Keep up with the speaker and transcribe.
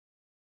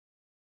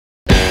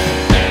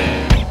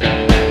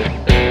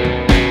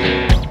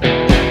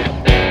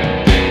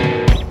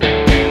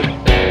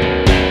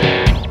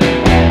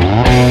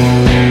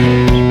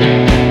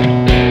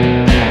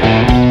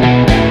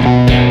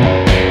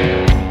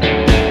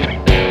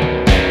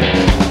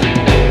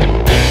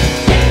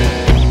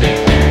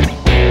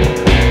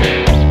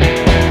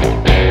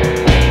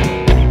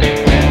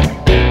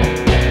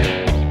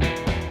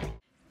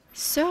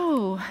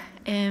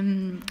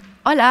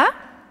Hola,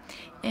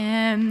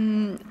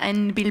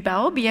 en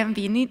Bilbao,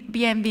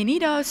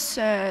 bienvenidos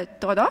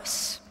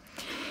todos.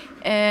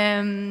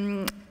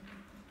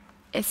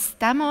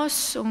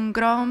 Estamos un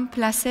gran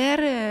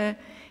placer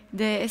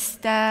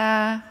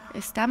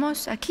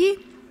estamos aquí.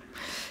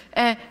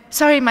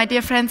 Sorry, my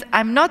dear friends,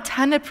 I'm not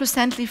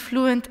 100%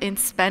 fluent in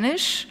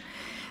Spanish,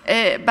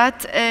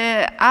 but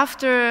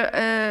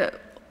after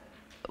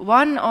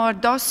one or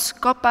dos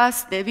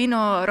copas de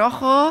vino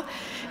rojo,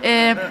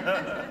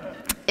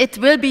 it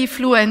will be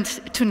fluent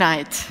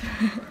tonight.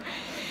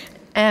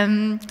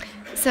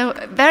 So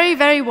very,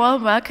 very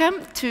warm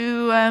welcome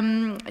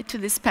to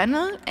this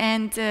panel,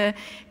 and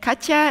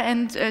Katja,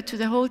 and to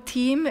the whole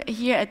team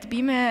here at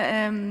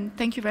BIME.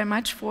 Thank you very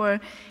much for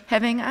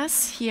having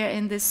us here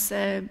in this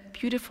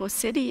beautiful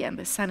city, and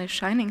the sun is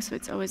shining, so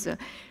it's always a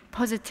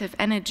positive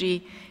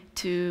energy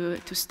to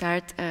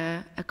start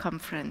a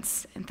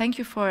conference. And thank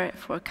you for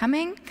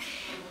coming.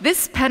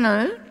 This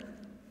panel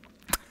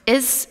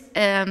is,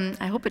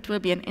 I hope it will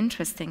be an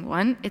interesting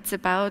one. It's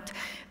about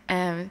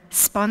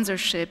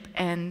sponsorship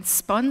and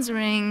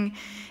sponsoring,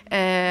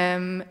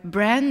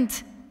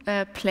 brand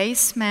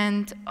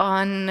placement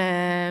on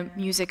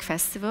music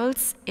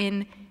festivals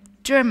in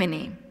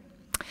Germany.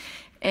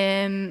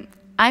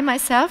 I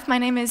myself, my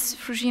name is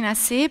Fruzsina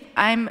Szép.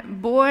 I'm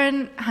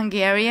born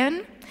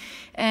Hungarian,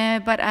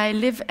 but I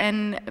live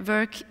and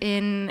work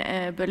in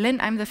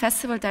Berlin. I'm the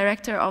festival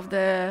director of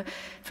the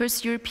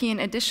first European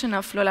edition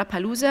of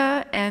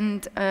Lollapalooza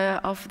and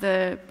of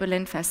the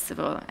Berlin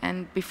Festival.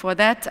 And before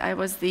that, I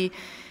was the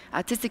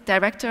artistic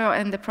director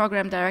and the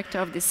program director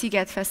of the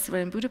Sziget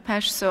Festival in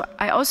Budapest. So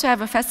I also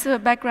have a festival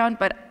background,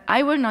 but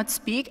I will not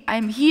speak.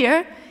 I'm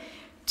here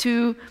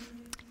to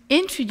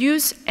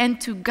introduce and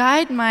to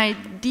guide my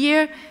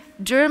dear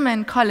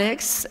German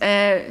colleagues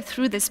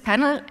through this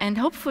panel, and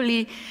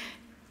hopefully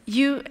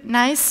you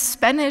nice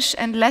Spanish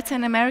and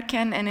Latin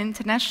American and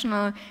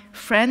international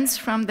friends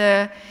from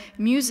the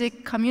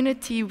music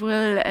community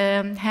will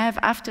have,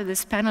 after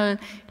this panel,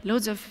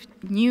 loads of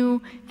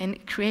new and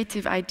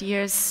creative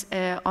ideas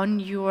on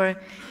your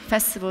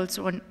festivals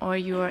or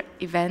your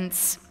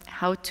events,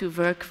 how to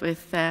work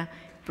with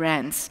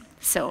brands.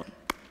 So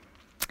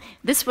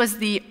this was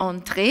the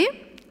entree,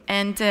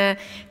 and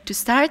to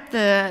start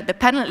the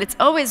panel, it's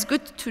always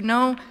good to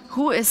know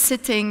who is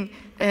sitting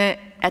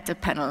at the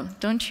panel.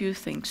 Don't you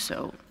think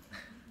so?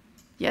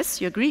 Yes,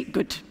 you agree?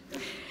 Good.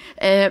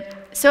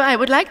 So I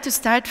would like to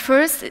start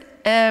first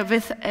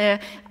with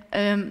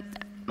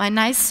my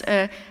nice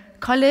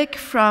colleague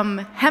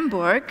from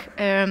Hamburg,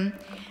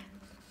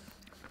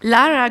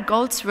 Lara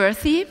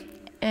Goldsworthy.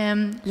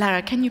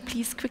 Lara, can you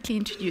please quickly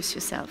introduce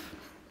yourself?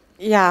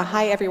 Yeah,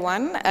 hi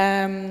everyone.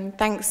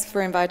 Thanks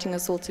for inviting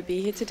us all to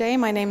be here today.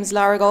 My name is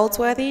Lara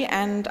Goldsworthy,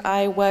 and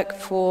I work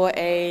for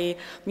a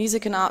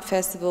music and art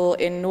festival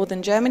in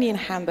northern Germany, in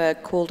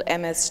Hamburg, called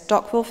MS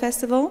Stockwell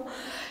Festival.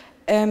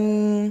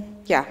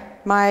 Yeah,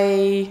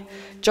 my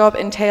job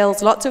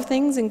entails lots of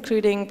things,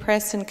 including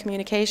press and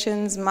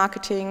communications,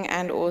 marketing,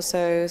 and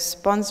also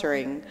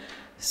sponsoring.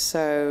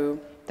 So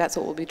that's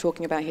what we'll be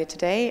talking about here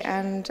today,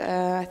 and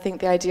I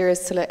think the idea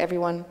is to let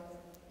everyone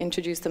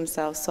introduce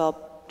themselves, so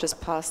I'll just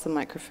pass the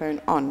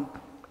microphone on.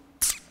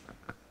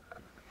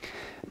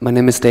 My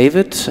name is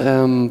David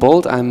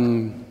Bold.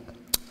 I'm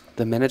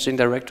the managing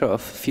director of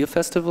Field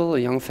Festival, a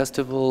young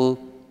festival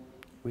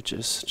which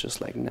is just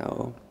like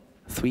now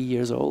 3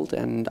 years old,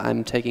 and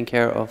I'm taking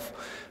care of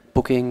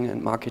booking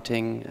and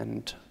marketing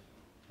and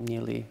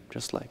nearly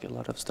just like a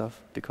lot of stuff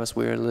because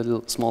we're a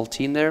little small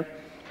team there.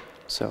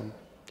 So,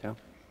 yeah.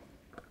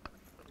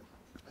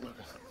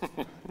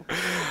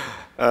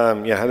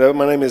 Yeah, hello,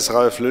 my name is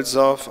Ralf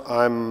Lülsdorf.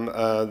 I'm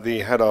the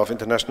head of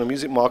international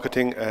music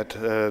marketing at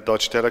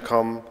Deutsche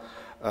Telekom,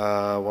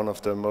 one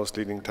of the most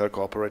leading telco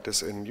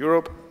operators in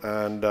Europe.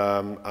 And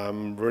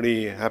I'm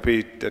really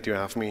happy that you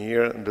have me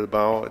here in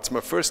Bilbao. It's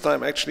my first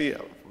time, actually.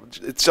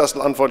 It's just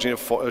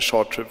unfortunately a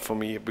short trip for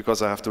me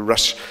because I have to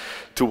rush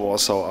to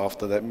Warsaw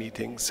after that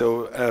meeting.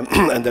 So,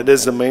 and that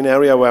is the main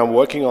area where I'm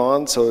working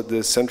on, so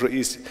the Central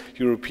East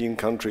European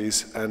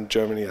countries and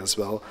Germany as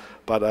well.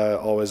 But I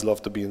always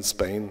love to be in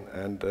Spain,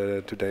 and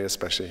today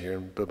especially here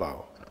in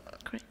Bilbao.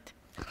 Great.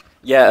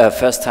 Yeah,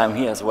 first time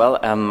here as well.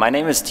 My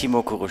name is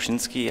Timo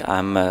Kuruszynski.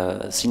 I'm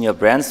a senior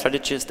brand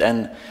strategist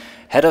and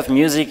head of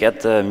music at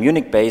the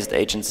Munich-based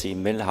agency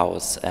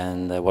Millhouse.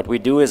 And what we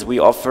do is we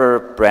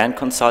offer brand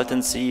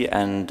consultancy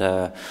and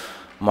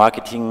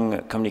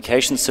marketing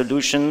communication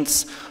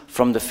solutions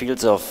from the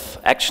fields of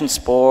action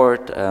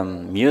sport,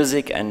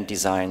 music and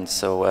design.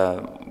 So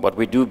what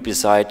we do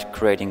beside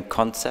creating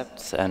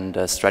concepts and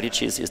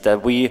strategies is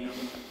that we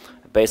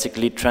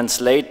basically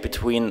translate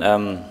between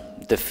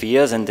the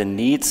fears and the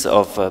needs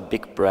of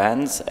big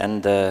brands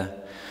and the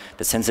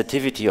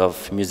sensitivity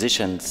of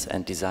musicians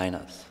and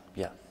designers.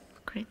 Yeah.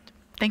 Great.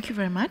 Thank you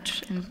very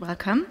much and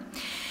welcome.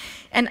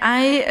 And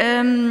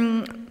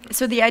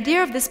so the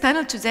idea of this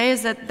panel today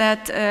is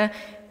that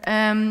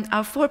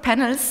our four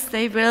panels,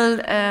 they will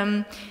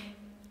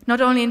not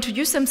only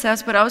introduce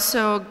themselves, but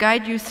also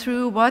guide you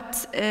through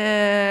what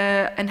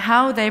and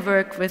how they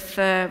work with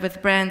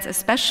brands,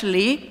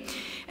 especially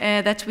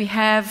that we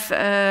have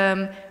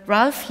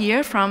Ralph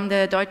here from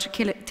the Deutsche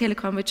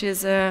Telekom, which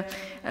is a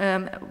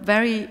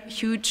very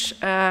huge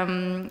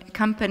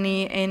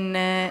company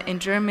in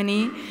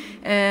Germany,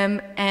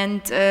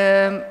 and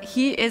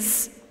he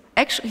is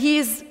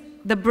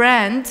the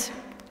brand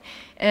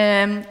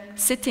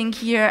sitting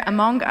here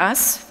among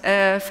us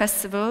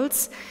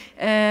festivals.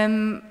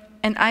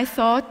 And I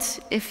thought,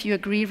 if you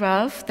agree,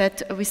 Ralph,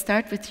 that we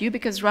start with you,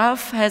 because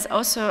Ralph has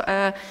also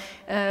a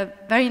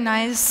very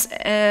nice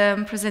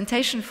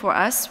presentation for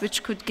us,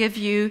 which could give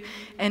you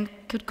and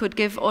could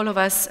give all of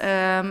us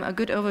a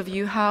good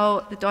overview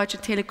how the Deutsche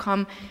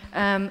Telekom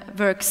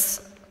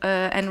works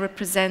and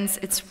represents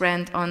its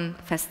brand on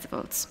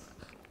festivals.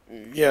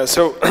 Yeah,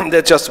 so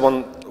that's just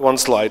one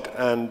slide,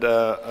 and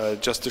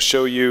just to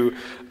show you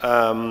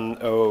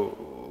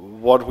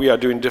what we are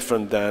doing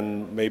different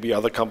than maybe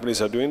other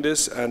companies are doing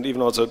this, and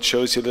even also it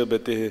shows you a little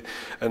bit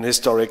an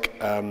historic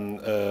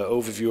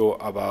overview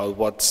about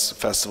what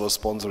festival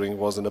sponsoring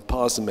was in the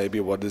past, and maybe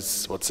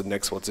what's the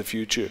next, what's the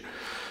future.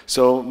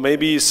 So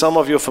maybe some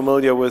of you are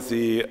familiar with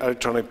the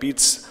Electronic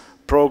Beats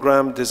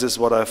program. This is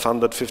what I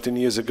funded 15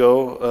 years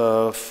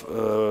ago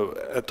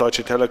at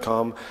Deutsche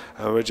Telekom,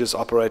 which is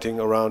operating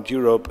around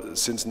Europe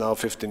since now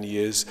 15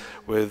 years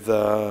with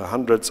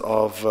hundreds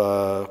of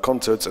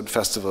concerts and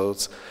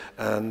festivals.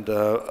 And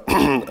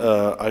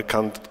I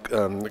can't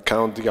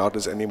count the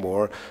artists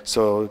anymore.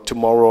 So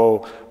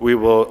tomorrow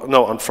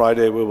on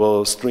Friday we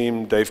will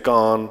stream Dave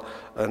Gahn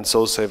and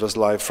Soul Savers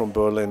live from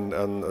Berlin,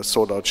 and a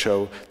sold-out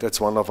show. That's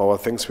one of our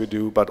things we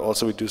do, but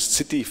also we do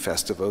city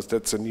festivals.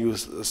 That's a new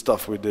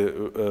stuff we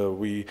do.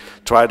 We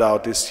tried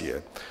out this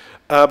year.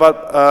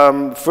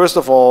 But first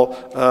of all,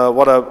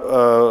 what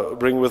I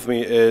bring with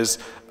me is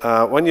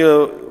when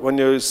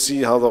you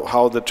see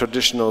how the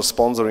traditional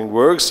sponsoring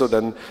works. So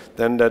then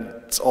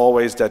that's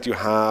always that you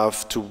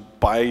have to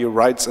buy your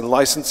rights and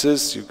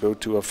licenses. You go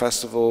to a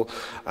festival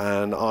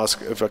and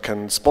ask if I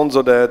can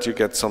sponsor that. You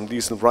get some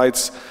decent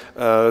rights,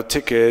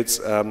 tickets,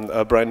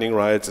 branding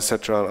rights,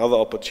 etc., and other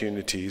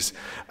opportunities.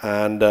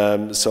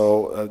 And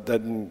so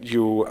then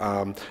you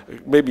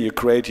maybe you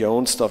create your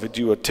own stuff. You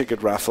do a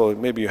ticket raffle.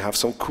 Maybe you have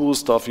some cool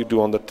stuff you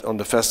do on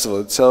the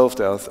festival itself.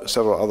 There are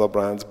several other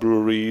brands,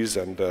 breweries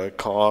and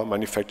car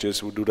manufacturers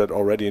who do that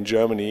already in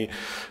Germany,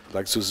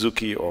 like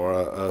Suzuki or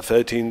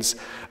Veltins.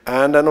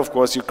 And then, of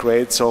course, you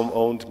create some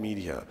owned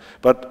media.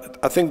 But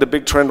I think the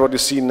big trend, what you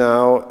see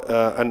now,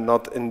 and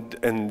not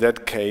in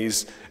that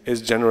case,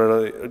 is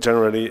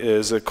generally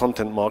is a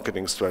content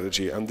marketing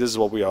strategy. And this is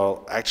what we are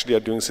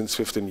doing since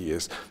 15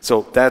 years.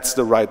 So that's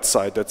the right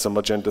side, that's the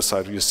magenta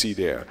side you see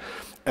there.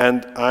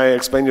 And I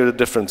explain you the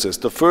differences.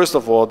 The first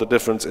of all, the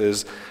difference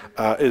is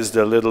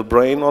the little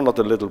brain, or not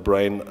the little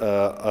brain,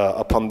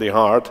 upon the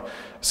heart.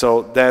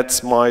 So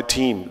that's my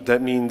team.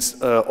 That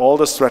means all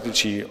the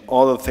strategy,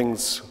 all the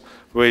things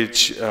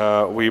which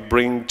we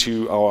bring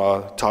to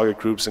our target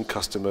groups and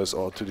customers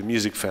or to the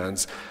music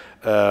fans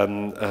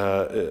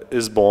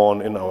is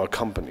born in our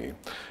company.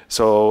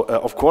 So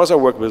of course I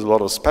work with a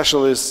lot of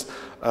specialists,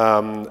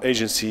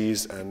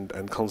 agencies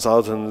and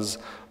consultants,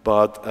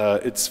 but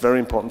it's very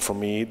important for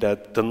me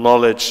that the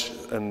knowledge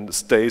and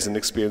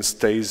experience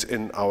stays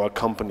in our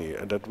company,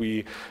 and that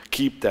we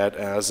keep that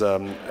as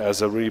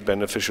a really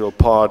beneficial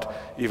part,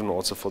 even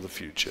also for the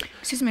future.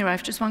 Excuse me,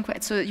 Ralph, just one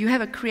question. So you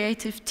have a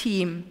creative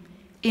team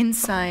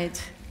inside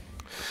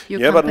your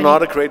company? But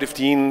not a creative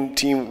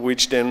team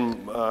which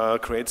then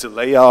creates a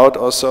layout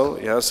also.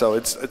 Yeah, so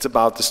it's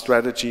about the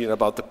strategy and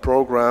about the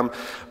program.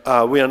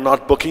 We are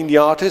not booking the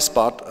artists,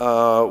 but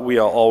we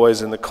are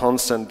always in a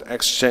constant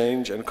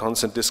exchange and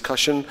constant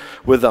discussion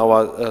with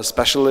our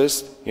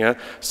specialists. Yeah,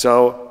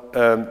 so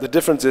the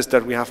difference is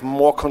that we have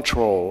more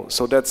control.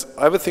 So that's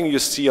everything you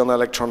see on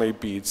Electronic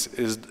Beats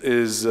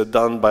is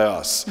done by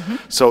us. Mm-hmm.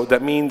 So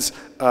that means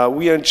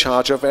we are in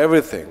charge of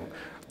everything.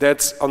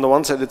 That's on the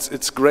one side,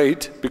 it's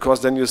great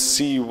because then you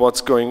see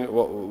what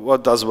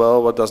does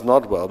well, what does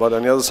not well. But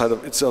on the other side,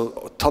 it's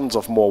tons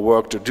of more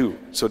work to do.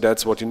 So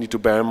that's what you need to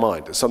bear in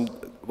mind.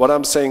 What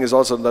I'm saying is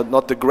also that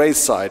not the gray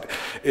side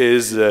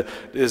is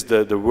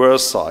the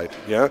worst side.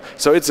 Yeah.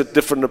 So it's a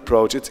different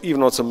approach. It's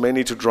even also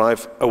mainly to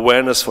drive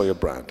awareness for your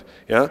brand.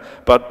 Yeah.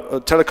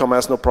 But Telecom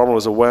has no problem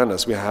with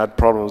awareness. We had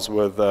problems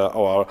with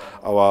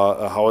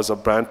how is a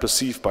brand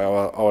perceived by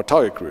our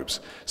target groups.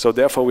 So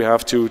therefore we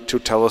have to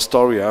tell a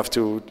story.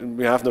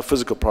 We have no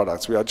physical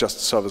products. We are just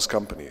a service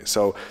company.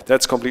 So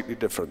that's completely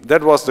different.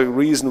 That was the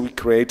reason we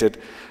created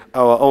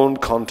our own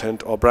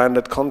content or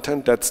branded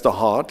content. That's the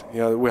heart.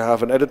 You know, we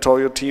have an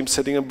editorial team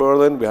sitting in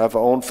Berlin. We have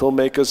our own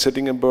filmmakers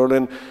sitting in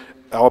Berlin.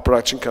 Our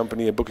production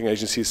company, a booking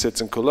agency,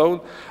 sits in Cologne.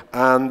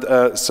 And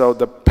so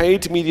the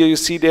paid media you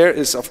see there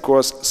is, of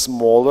course,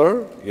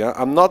 smaller. Yeah,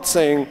 I'm not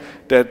saying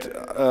that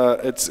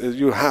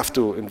you have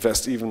to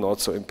invest even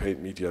also in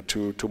paid media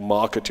to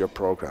market your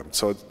program.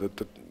 So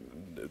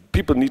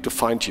people need to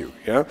find you,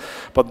 yeah.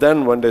 But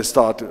then when they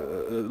start to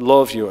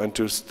love you and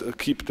to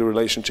keep the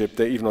relationship,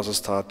 they even also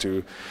start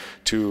to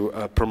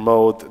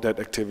promote that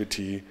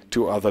activity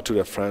to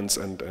their friends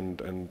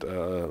and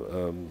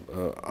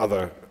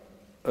other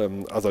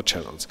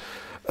channels.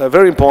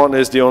 Very important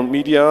is the owned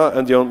media,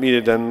 and the owned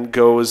media then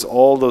goes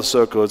all those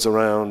circles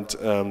around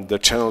the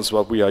channels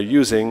what we are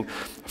using,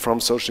 from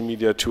social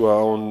media to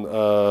our own,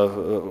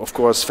 of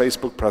course,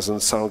 Facebook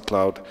presence,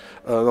 SoundCloud,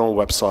 our own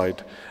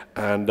website,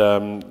 and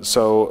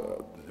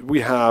so we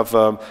have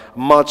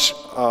much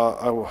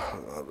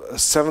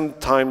 7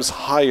 times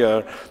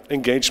higher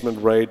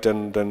engagement rate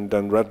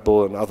than Red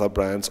Bull and other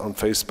brands on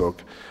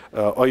Facebook.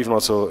 Or even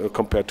also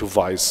compared to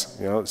Vice,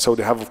 you know? So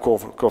they have of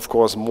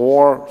course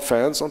more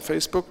fans on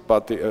Facebook,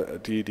 but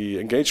the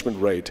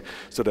engagement rate,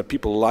 so that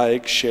people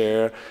like,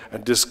 share,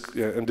 and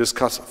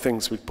discuss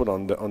things we put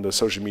on the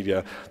social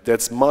media,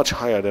 that's much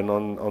higher than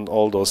on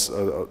all those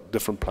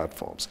different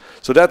platforms.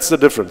 So that's the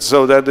difference.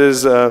 So that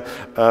is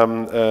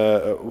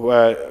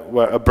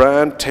where a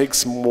brand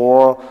takes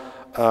more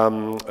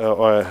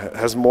or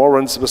has more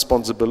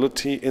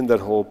responsibility in that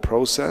whole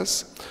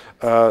process.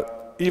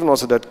 Even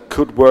also that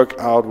could work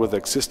out with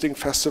existing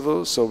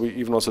festivals. So we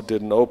even also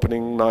did an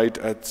opening night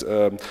at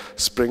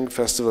Spring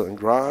Festival in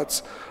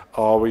Graz,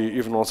 or we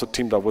even also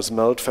teamed up with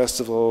Melt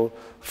Festival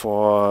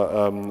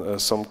for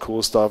some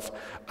cool stuff.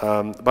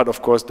 But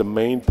of course the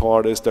main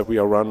part is that we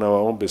are running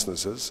our own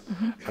businesses,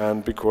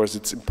 and because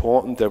it's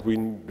important that we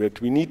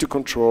need to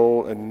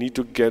control and need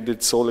to get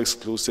it sole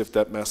exclusive,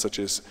 that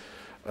messages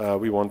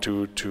we want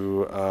to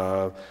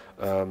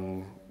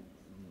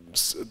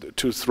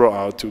throw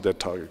out to that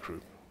target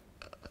group.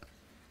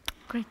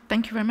 Great,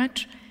 thank you very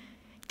much.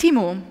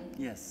 Timo.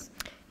 Yes.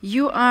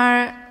 You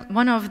are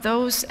one of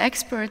those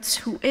experts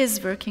who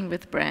is working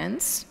with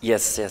brands.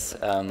 Yes, yes.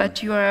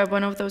 But you are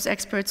one of those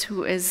experts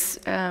who is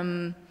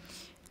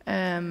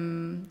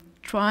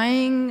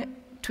trying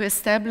to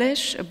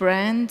establish a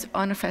brand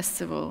on a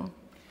festival.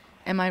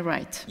 Am I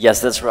right? Yes,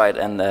 that's right.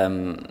 And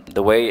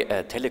the way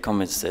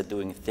Telecom is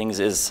doing things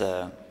is,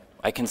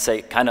 I can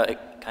say, kind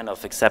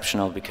of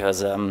exceptional,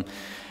 because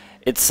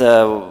it's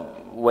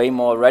way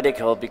more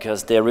radical,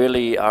 because they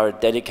really are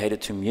dedicated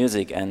to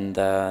music, and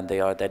they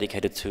are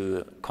dedicated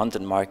to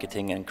content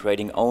marketing and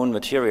creating own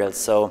materials.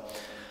 So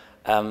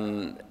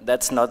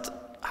that's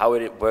not how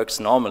it works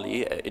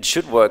normally. It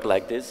should work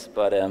like this,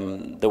 but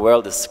the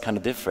world is kind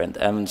of different.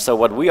 So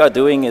what we are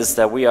doing is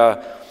that we are...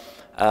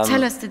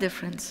 Tell us the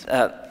difference.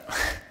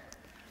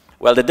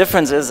 Well, the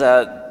difference is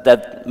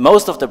that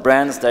most of the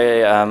brands,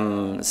 they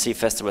see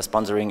festival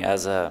sponsoring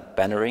as a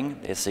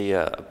bannering. They see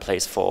a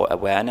place for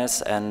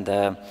awareness, and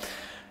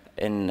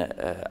in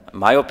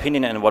my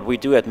opinion, and what we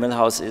do at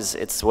Millhouse, is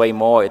it's way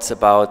more. It's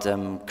about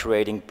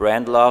creating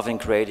brand love and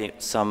creating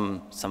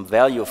some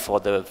value for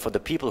the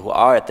people who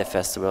are at the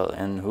festival.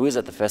 And who is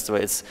at the festival?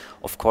 It's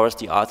of course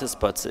the artists,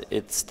 but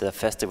it's the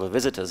festival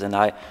visitors. And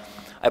I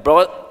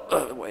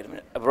brought wait a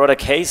minute. I brought a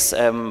case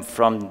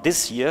from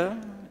this year.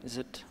 Is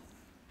it?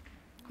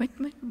 Wait,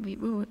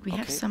 we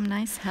have some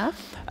nice help.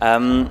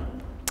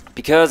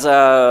 Because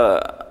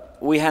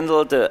we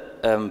handled the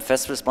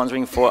festival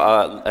sponsoring for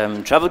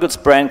a travel goods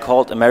brand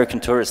called American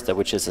Tourister,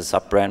 which is a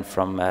sub-brand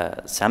from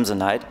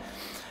Samsonite.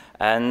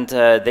 And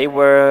they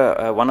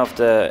were one of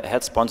the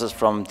head sponsors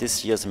from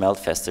this year's Melt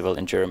Festival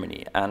in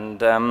Germany.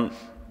 And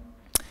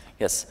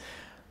yes,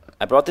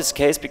 I brought this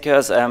case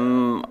because I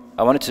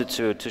wanted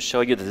to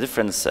show you the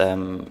difference.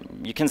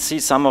 You can see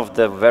some of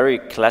the very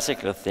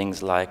classical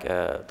things, like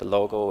the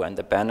logo and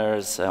the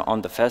banners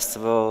on the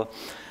festival,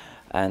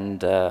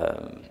 and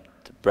the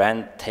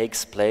brand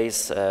takes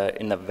place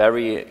in a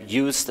very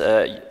used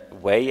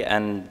way.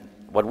 And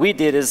what we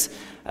did is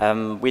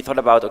we thought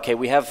about, okay,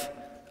 we have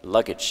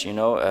luggage, you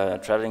know,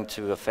 traveling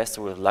to a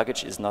festival with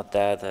luggage is not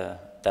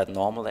that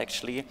normal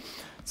actually.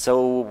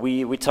 So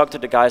we talked to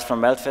the guys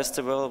from Melt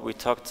Festival. We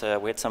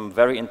had some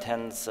very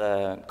intense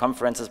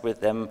conferences with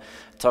them,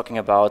 talking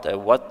about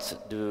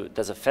what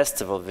does a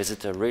festival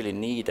visitor really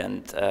need.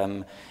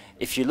 And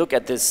if you look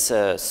at this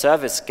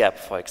service gap,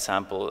 for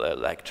example,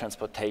 like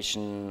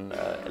transportation,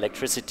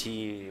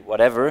 electricity,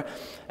 whatever,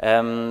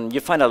 you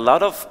find a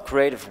lot of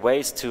creative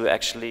ways to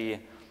actually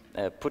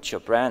put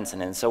your brands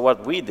in. And so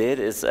what we did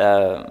is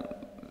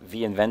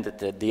we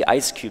invented the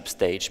ice cube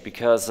stage,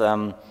 because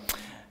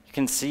you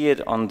can see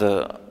it on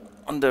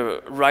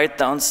the right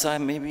down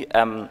side, maybe.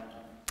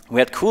 We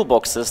had cool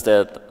boxes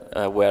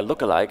that were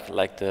look-alike,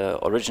 like the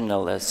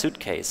original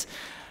suitcase.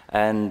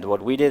 And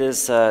what we did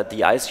is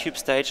the ice cube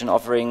stage, and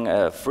offering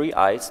free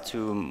ice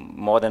to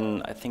more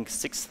than, I think,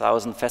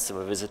 6,000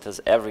 festival visitors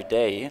every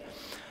day.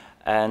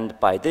 And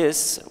by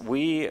this,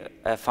 we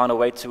found a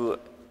way to,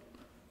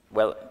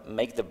 well,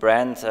 make the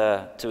brand,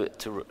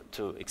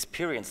 to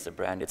experience the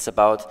brand. It's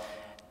about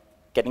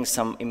getting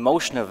some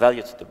emotional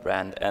value to the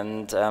brand.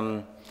 And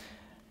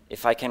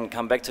if I can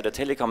come back to the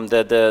Telecom,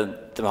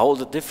 the whole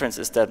difference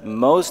is that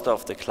most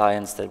of the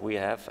clients that we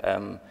have,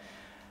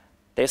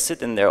 they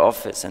sit in their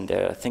office and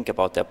they think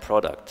about their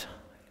product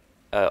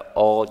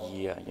all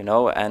year, you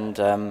know, and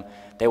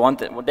they want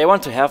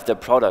to have the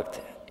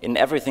product in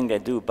everything they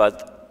do,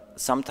 but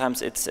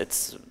sometimes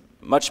it's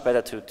much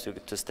better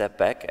to step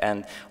back.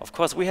 And of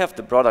course, we have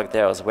the product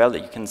there as well.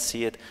 You can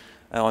see it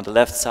on the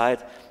left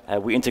side.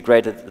 We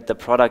integrated the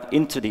product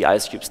into the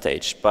ice cube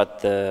stage, but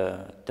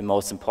the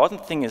most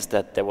important thing is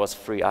that there was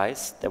free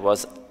ice, there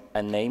was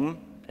a name,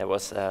 there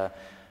was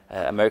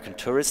American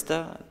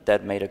Tourister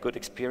that made a good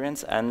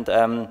experience, and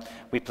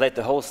we played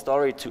the whole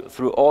story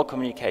through all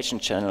communication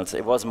channels.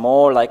 It was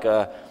more like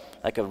a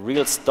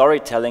real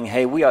storytelling.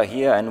 Hey, we are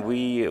here and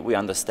we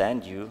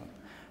understand you,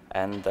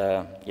 and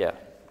yeah,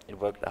 it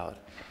worked out.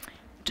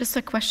 Just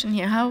a question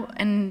here: how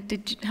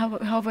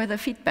were the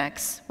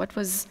feedbacks? What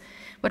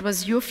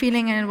was your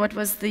feeling, and what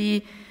was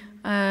the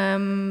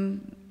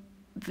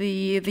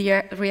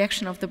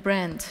reaction of the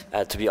brand?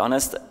 To be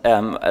honest,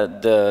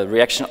 the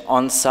reaction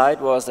on site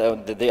was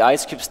the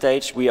ice cube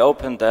stage. We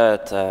opened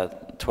at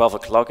 12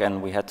 o'clock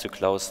and we had to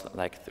close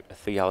like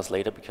 3 hours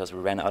later because we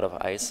ran out of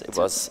ice. It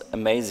was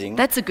amazing.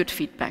 That's a good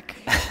feedback.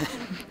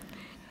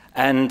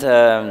 And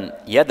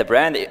yeah, the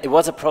brand, it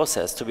was a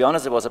process. To be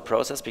honest, it was a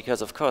process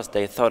because, of course,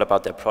 they thought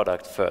about their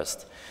product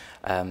first.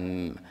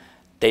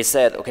 They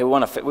said, okay, we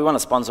want to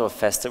sponsor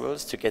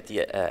festivals to get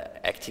the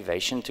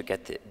activation, to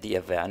get the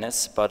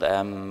awareness, but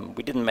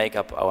we didn't make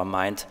up our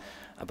mind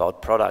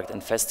about product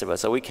and festivals.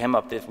 So we came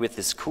up with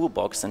this cool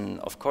box, and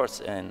of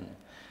course,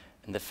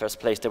 in the first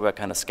place, they were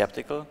kind of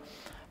skeptical.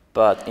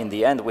 But in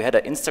the end, we had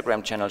an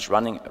Instagram channel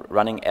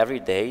running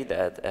every day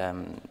that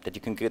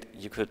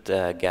you could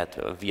get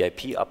a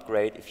VIP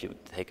upgrade if you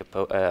take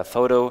a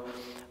photo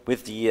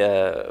with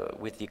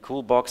the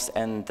cool box,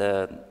 and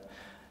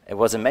it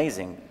was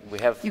amazing.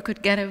 You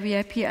could get a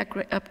VIP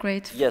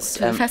upgrade yes,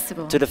 to the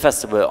festival. To the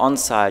festival on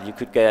site, you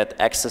could get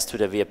access to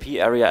the VIP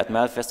area at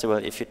Melt Festival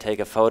if you take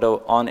a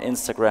photo on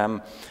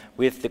Instagram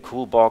with the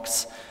cool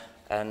box,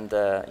 and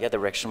yeah, the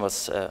reaction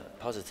was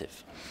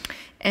positive.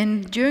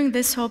 And during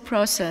this whole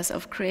process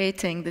of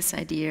creating this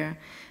idea,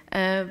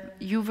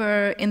 you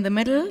were in the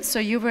middle, so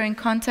you were in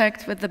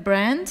contact with the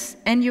brand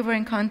and you were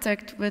in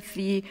contact with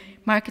the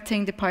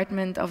marketing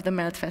department of the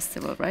Melt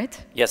Festival,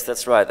 right? Yes,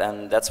 that's right,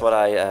 and that's what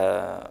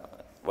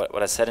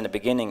I said in the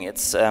beginning.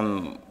 It's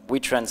we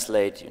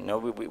translate, you know,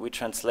 we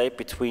translate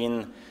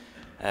between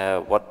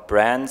what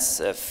brands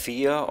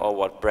fear or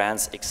what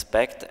brands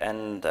expect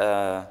and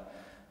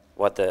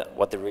what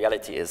the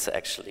reality is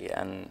actually.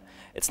 And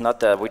it's not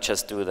that we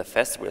just do the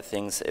festival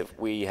things. If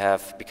we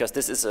have, because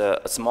this is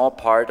a small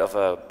part of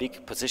a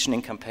big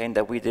positioning campaign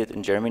that we did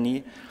in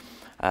Germany.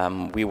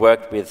 We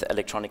worked with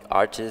electronic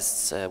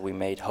artists, we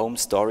made home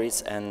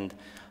stories, and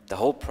the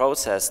whole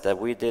process that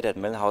we did at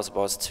Millhouse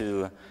was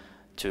to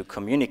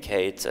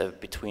communicate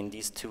between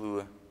these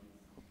two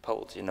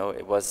poles. You know,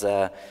 it was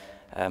the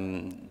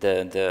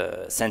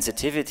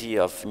sensitivity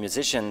of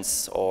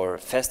musicians or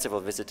festival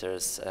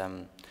visitors.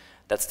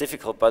 That's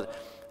difficult, but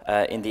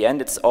in the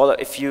end, it's all.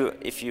 If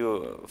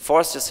you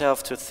force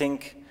yourself to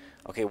think,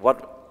 okay,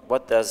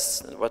 what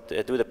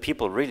do the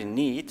people really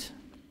need?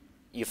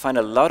 You find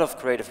a lot of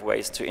creative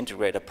ways to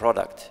integrate a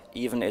product,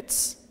 even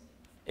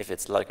if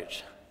it's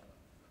luggage.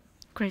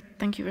 Great,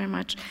 thank you very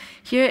much.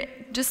 Here,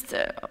 just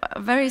a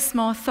very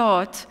small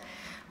thought.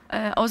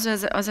 Also,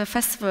 as a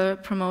festival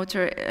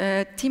promoter,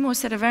 Timo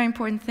said a very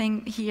important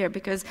thing here,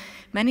 because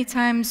many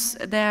times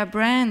there are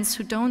brands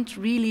who don't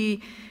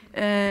really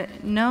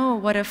know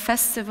what a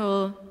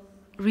festival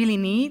really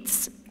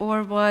needs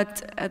or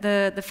what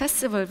the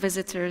festival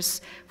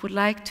visitors would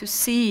like to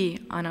see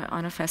on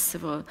a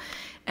festival.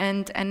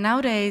 And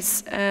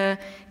nowadays,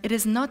 it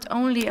is not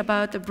only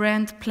about the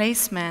brand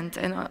placement,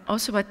 and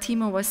also what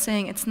Timo was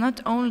saying, it's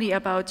not only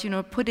about, you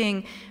know,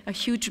 putting a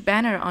huge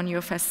banner on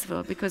your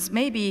festival, because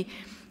maybe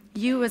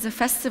you as a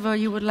festival,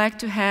 you would like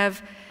to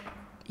have,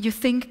 you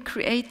think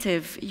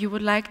creative, you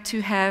would like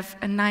to have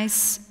a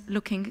nice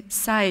looking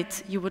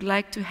site, you would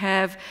like to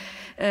have,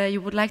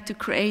 you would like to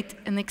create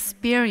an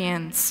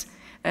experience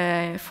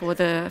for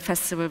the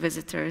festival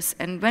visitors.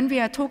 And when we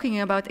are talking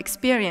about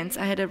experience,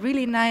 I had a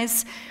really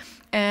nice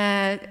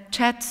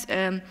chat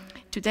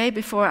today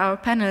before our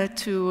panel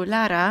to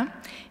Lara,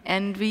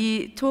 and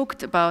we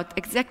talked about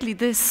exactly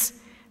this,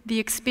 the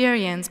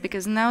experience,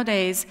 because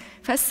nowadays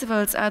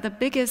festivals are the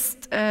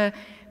biggest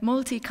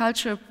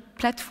multicultural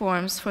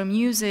platforms for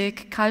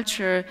music,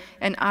 culture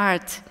and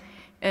art,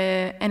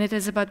 and it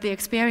is about the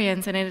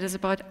experience, and it is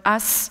about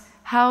us,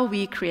 how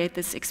we create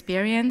this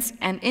experience.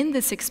 And in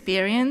this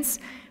experience,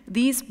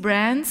 these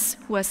brands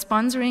who are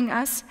sponsoring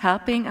us,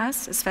 helping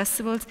us as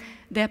festivals,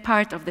 they're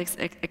part of this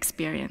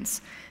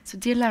experience. So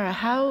dear Lara,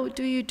 how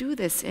do you do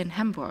this in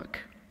Hamburg?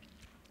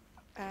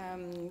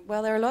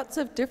 Well, there are lots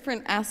of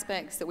different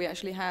aspects that we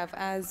actually have.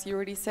 As you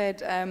already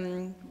said,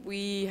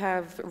 we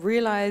have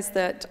realized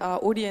that our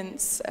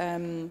audience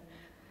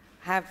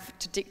have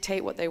to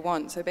dictate what they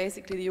want. So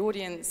basically the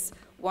audience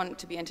want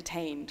to be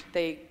entertained.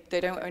 They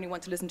don't only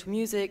want to listen to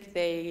music.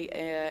 They,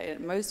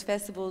 at most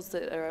festivals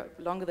that are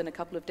longer than a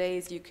couple of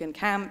days, you can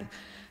camp.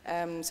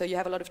 So you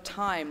have a lot of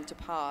time to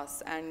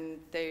pass, and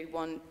they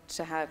want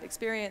to have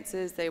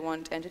experiences, they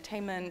want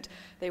entertainment,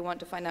 they want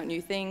to find out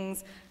new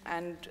things.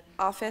 And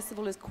our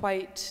festival is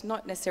quite,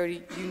 not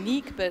necessarily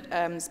unique, but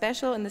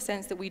special in the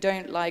sense that we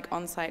don't like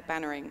on-site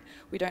bannering.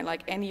 We don't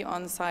like any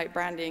on-site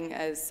branding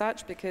as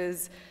such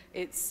because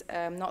it's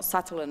not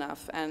subtle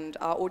enough. And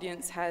our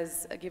audience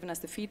has given us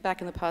the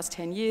feedback in the past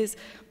 10 years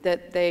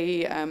that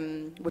they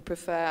would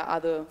prefer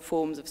other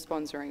forms of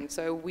sponsoring.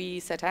 So we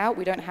set out,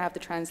 we don't have the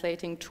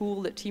translating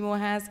tool that Timo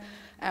has,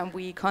 and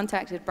we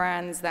contacted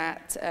brands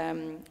that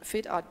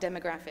fit our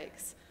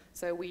demographics.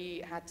 So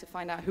we had to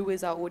find out who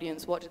is our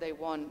audience, what do they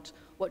want,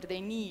 what do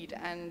they need,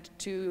 and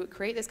to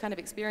create this kind of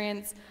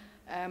experience,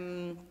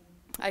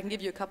 I can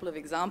give you a couple of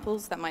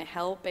examples that might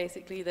help.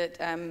 Basically, that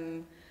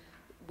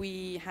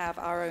we have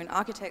our own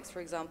architects, for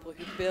example,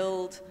 who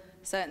build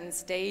certain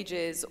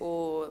stages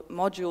or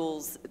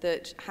modules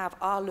that have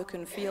our look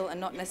and feel and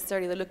not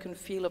necessarily the look and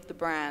feel of the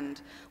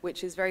brand,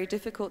 which is very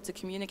difficult to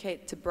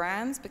communicate to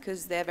brands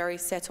because they're very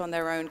set on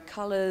their own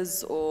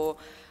colors or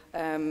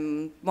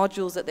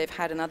modules that they've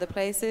had in other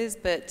places.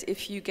 But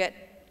if you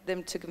get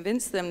them to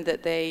convince them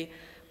that they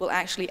will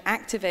actually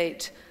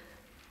activate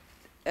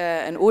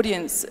an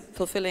audience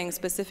fulfilling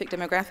specific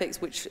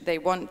demographics which they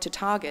want to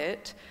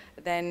target,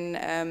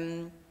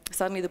 then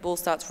suddenly the ball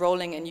starts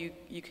rolling and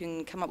you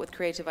can come up with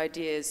creative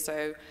ideas.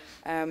 So,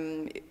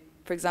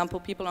 for example,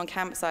 people on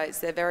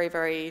campsites, they're very,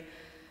 very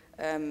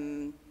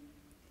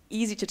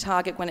easy to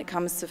target when it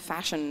comes to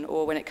fashion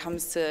or when it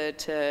comes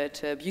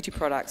to beauty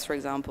products, for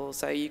example.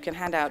 So you can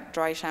hand out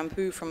dry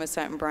shampoo from a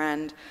certain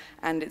brand,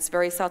 and it's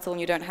very subtle,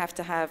 and you don't have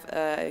to have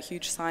a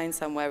huge sign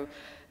somewhere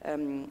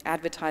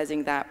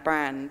advertising that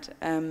brand.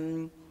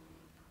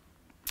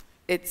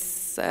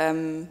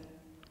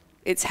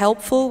 It's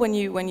helpful when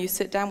you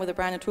sit down with a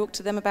brand and talk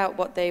to them about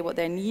what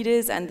their need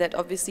is, and that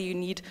obviously you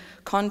need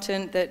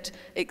content that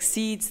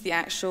exceeds the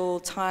actual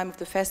time of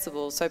the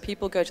festival. So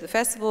people go to the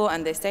festival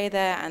and they stay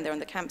there and they're on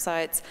the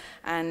campsites,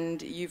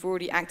 and you've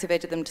already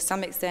activated them to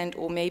some extent,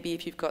 or maybe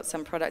if you've got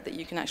some product that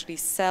you can actually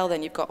sell,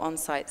 then you've got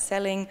on-site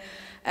selling.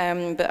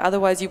 But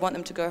otherwise you want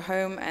them to go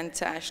home and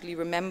to actually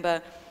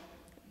remember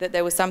that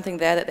there was something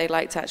there that they'd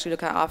like to actually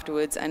look at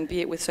afterwards, and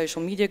be it with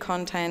social media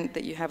content,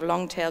 that you have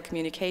long-tail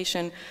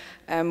communication.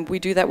 We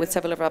do that with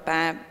several of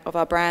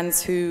our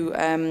brands who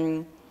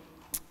are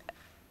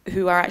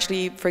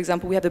actually, for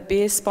example, we have a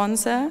beer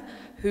sponsor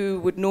who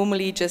would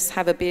normally just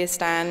have a beer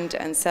stand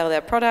and sell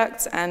their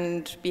products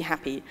and be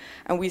happy.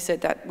 And we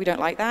said that we don't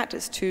like that,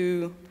 it's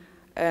too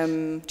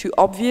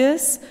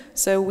obvious.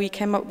 So we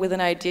came up with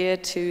an idea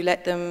to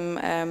let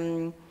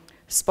them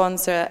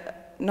sponsor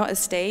not a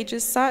stage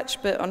as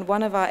such, but on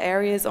one of our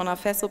areas, on our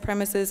festival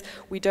premises,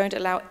 we don't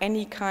allow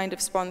any kind of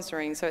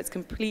sponsoring, so it's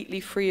completely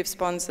free of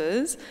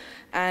sponsors,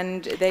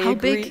 and they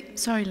agree.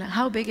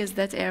 How big is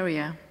that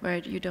area where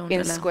you don't allow?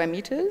 In square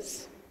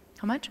meters.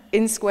 How much?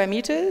 In square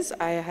meters,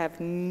 I have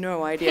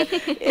no idea.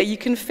 You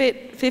can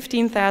fit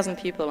 15,000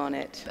 people on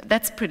it.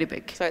 That's pretty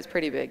big. So it's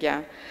pretty big,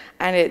 yeah.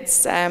 And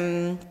it's,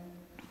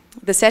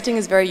 the setting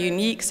is very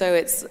unique, so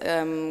it's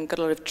got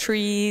a lot of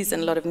trees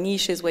and a lot of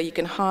niches where you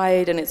can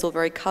hide, and it's all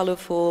very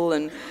colorful,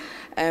 and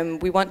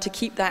we want to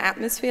keep that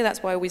atmosphere.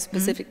 That's why we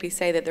specifically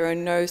say that there are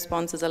no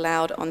sponsors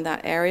allowed on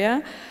that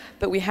area.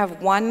 But we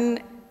have one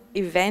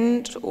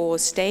event or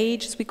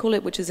stage, as we call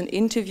it, which is an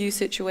interview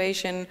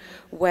situation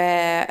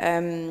where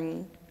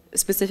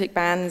specific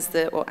bands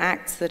or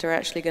acts that are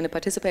actually going to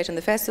participate in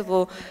the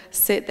festival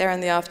sit there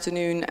in the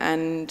afternoon,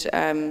 and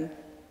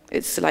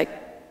it's like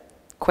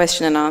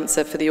question and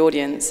answer for the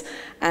audience.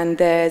 And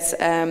there's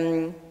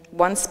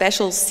one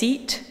special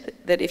seat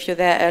that if you're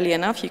there early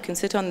enough, you can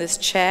sit on this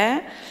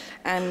chair,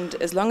 and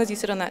as long as you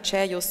sit on that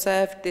chair, you're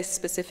served this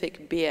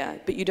specific beer,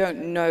 but you don't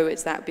know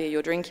it's that beer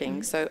you're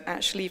drinking. So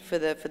actually for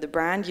the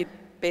brand, you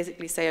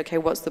basically say, okay,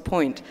 what's the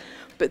point?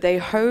 But they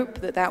hope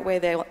that that way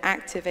they'll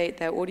activate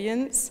their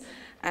audience,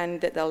 and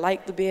that they'll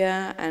like the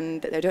beer,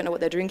 and that they don't know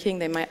what they're drinking,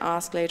 they might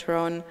ask later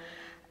on.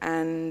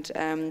 And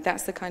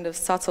that's the kind of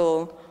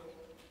subtle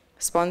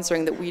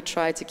sponsoring that we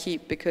try to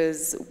keep,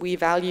 because we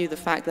value the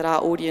fact that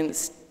our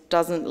audience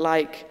doesn't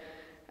like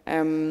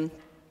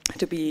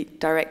to be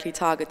directly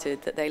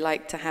targeted, that they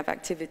like to have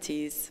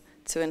activities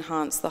to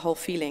enhance the whole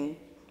feeling.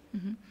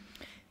 Mm-hmm.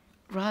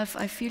 Ralph,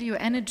 I feel your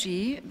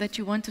energy that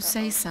you want to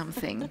say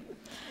something.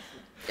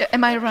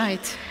 Am I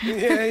right?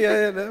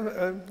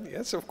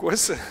 Yes, of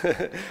course.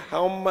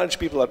 How much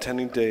people are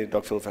attending the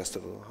Dogville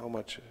Festival? How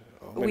much?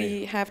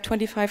 We have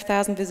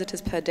 25,000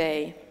 visitors per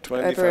day.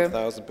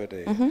 25,000 per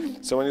day.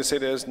 Mm-hmm. So when you say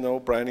there's no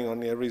branding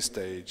on every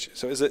stage,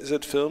 so is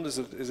it filmed?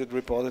 Is it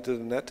reported to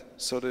the net?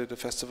 So the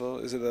festival,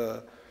 is it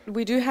a?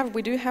 We do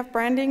have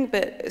branding,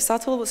 but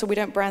subtle. So we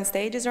don't brand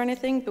stages or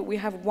anything. But we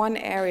have one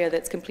area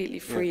that's completely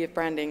free of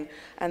branding,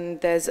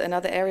 and there's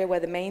another area where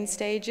the main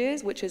stage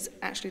is, which is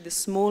actually the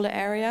smaller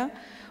area,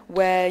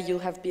 where you'll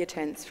have beer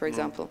tents, for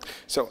example.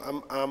 So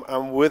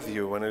I'm with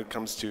you when it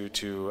comes to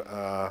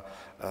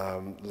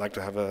like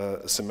to have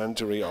a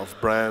cemetery of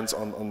brands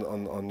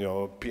on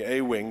your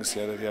PA wings,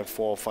 that you have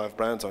 4 or 5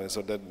 brands on it,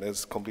 so that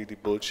is completely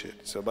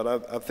bullshit. So, but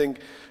I think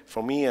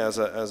for me as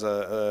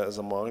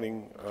a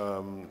marketing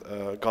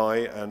guy,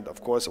 and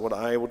of course what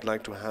I would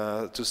like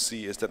to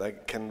see is that I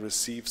can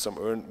receive some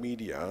earned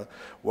media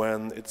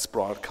when it's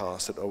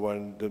broadcasted, or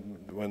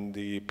when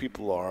the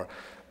people are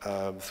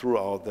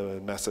throughout the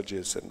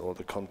messages and all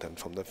the content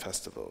from the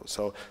festival.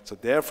 So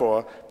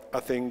therefore, I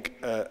think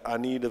I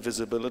need a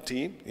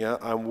visibility. Yeah,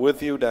 I'm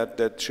with you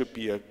that should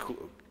be a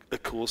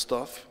cool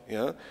stuff.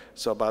 Yeah.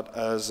 So, but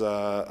as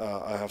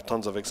I have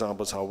tons of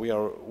examples how we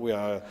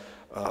are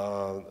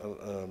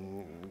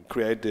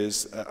create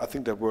this. I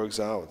think that works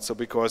out. So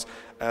because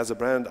as a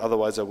brand,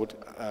 otherwise I would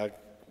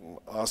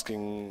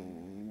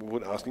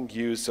asking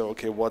you, so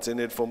okay, what's in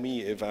it for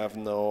me if I have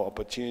no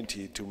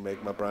opportunity to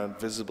make my brand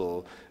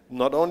visible,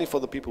 not only for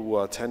the people who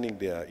are attending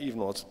there, even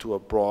also to a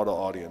broader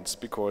audience,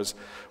 because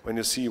when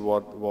you see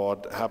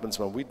what happens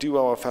when we do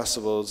our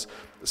festivals,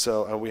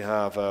 so and we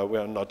are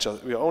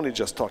only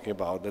just talking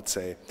about, let's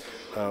say,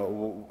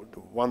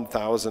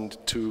 1,000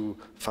 to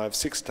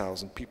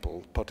 5,000-6,000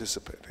 people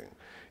participating.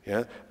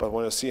 Yeah, but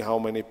when you see how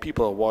many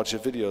people watch the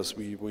videos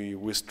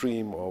we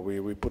stream or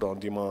we put on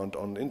demand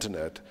on the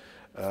internet,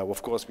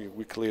 of course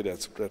we clear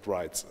that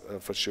rights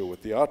for sure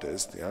with the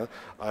artist. Yeah,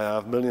 I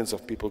have millions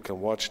of people can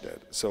watch that.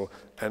 So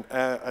and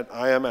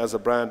I am as a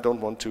brand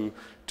don't want to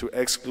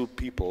exclude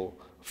people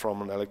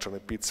from an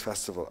electronic beats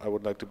festival. I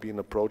would like to be an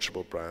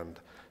approachable brand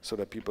so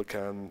that people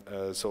can.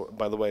 So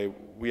by the way,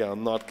 we are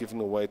not giving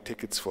away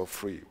tickets for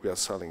free. We are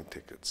selling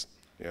tickets.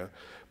 Yeah,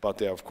 but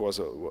they are of course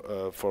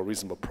for a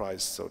reasonable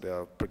price, so they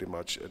are pretty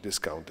much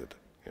discounted.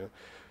 Yeah,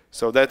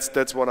 so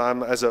that's what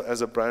I'm as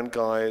a brand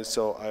guy.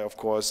 So I of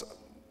course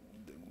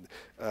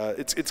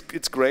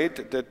it's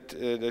great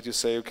that you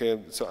say okay.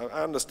 So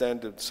I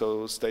understand it.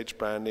 So stage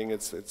branding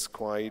it's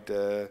quite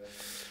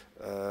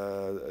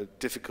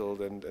difficult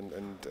and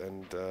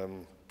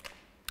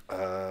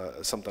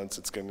sometimes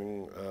it's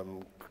getting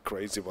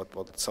crazy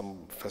what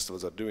some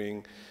festivals are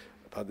doing.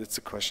 But it's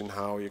a question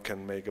how you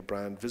can make a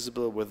brand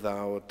visible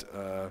without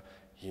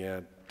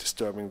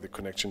disturbing the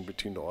connection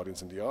between the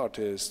audience and the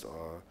artist,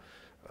 or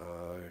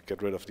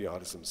get rid of the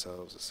artists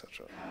themselves,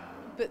 etc.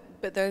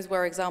 But those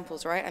were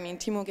examples, right? I mean,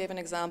 Timur gave an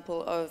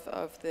example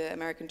of the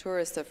American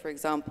Tourister, for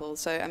example.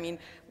 So, I mean,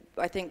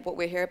 I think what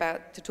we're here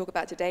to talk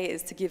about today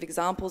is to give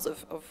examples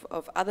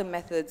of other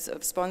methods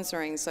of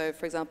sponsoring. So,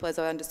 for example, as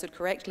I understood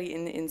correctly,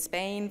 in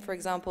Spain, for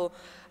example,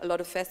 a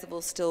lot of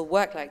festivals still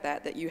work like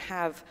that you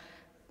have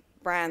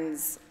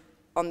brands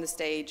on the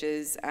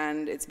stages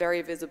and it's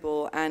very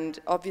visible, and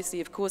obviously,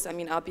 of course, I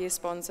mean, our beer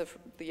sponsor,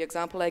 the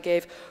example I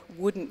gave,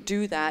 wouldn't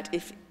do that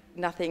if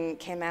nothing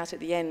came out at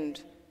the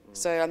end.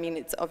 So, I mean,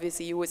 it's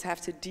obviously you always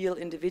have to deal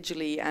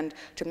individually and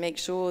to make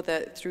sure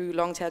that through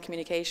long-tail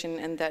communication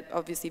and that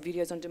obviously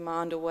videos on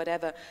demand or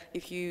whatever,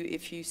 if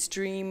you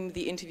stream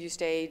the interview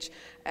stage,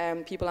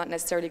 people aren't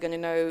necessarily going to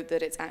know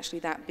that it's actually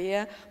that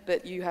beer,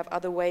 but you have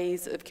other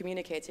ways of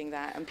communicating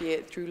that, and be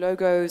it through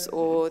logos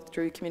or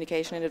through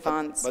communication in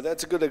advance. But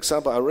that's a good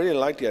example. I really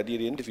like the idea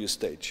of the interview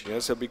stage, yeah?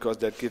 So because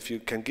that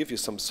can give you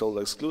some sole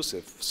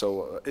exclusive.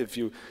 So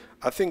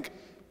I think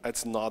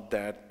it's not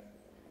that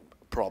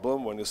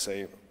problem when you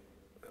say,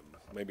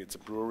 maybe it's a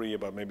brewery,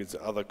 but maybe it's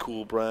another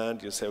cool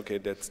brand. You say, okay,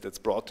 that's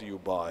brought to you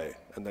by,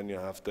 and then you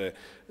have the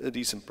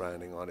decent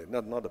branding on it,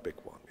 not a big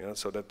one. You know,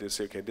 so that they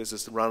say, okay, this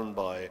is run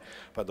by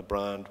the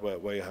brand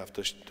where you have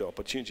the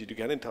opportunity to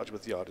get in touch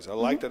with the artist. I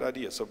like that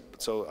idea. So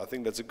I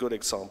think that's a good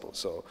example.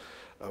 So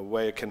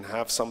where you can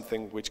have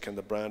something which can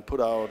the brand put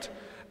out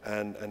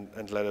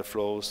and let it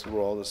flow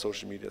through all the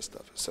social media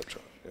stuff,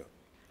 etc. Yeah.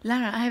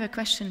 Lara, I have a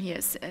question here.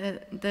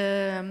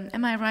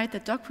 Am I right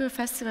that Dogville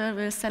Festival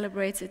will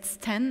celebrate its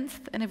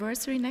 10th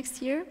anniversary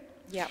next year?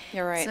 Yeah,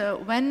 you're right. So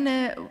when,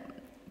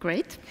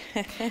 great.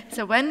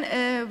 So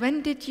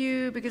when did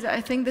you, because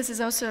I think this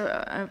is also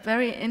a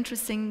very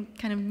interesting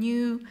kind of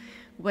new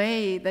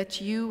way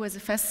that you as a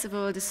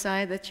festival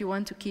decide that you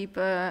want to keep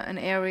an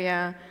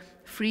area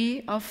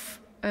free of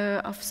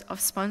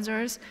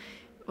sponsors.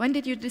 When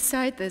did you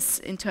decide this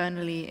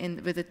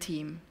internally with the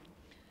team?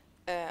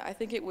 I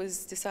think it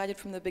was decided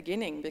from the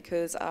beginning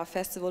because our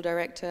festival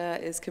director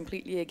is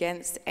completely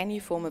against any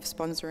form of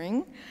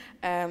sponsoring.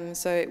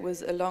 So it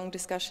was a long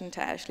discussion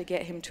to actually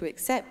get him to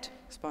accept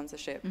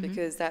sponsorship,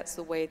 because that's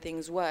the way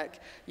things work.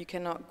 You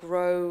cannot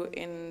grow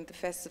in the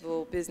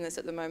festival business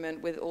at the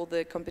moment with all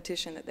the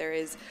competition that there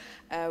is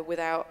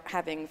without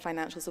having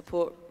financial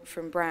support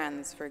from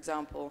brands, for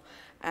example.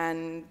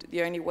 And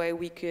the only way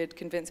we could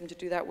convince him to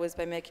do that was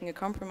by making a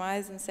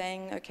compromise and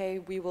saying, okay,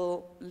 we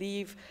will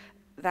leave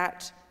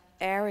that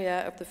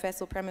area of the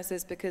festival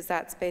premises because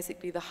that's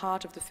basically the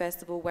heart of the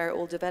festival where it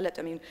all developed.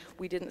 I mean,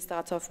 we didn't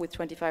start off with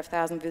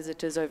 25,000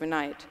 visitors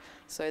overnight.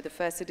 So the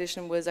first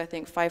edition was, I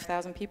think,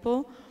 5,000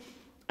 people.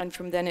 And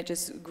from then it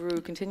just grew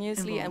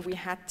continuously. And we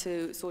had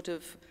to sort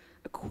of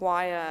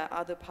acquire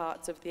other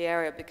parts of the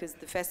area because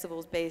the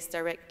festival's based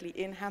directly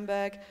in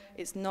Hamburg.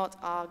 It's not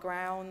our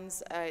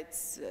grounds.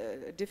 It's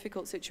a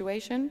difficult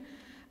situation.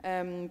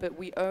 but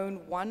we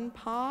own one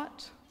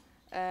part,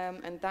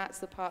 and that's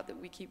the part that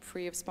we keep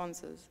free of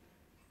sponsors.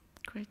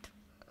 Great.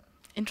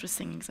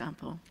 Interesting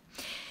example.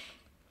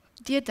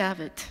 Dear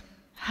David,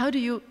 how do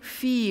you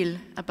feel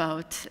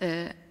about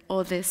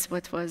all this,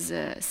 what was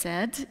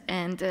said?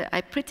 And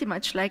I pretty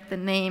much like the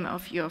name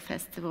of your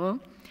festival,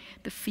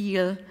 the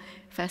Feel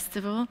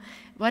Festival.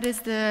 What is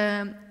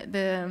the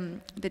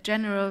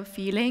general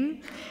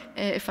feeling,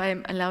 if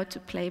I'm allowed to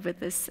play with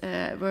this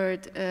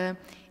word,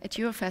 at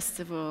your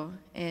festival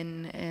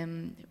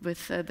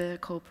with the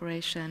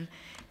cooperation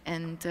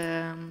and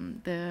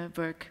the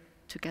work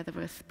together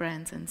with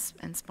brands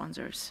and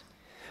sponsors?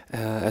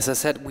 As I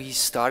said, we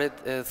started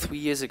 3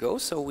 years ago,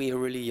 so we are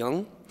really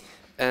young.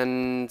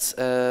 And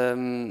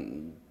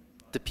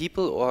the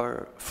people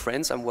or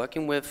friends I'm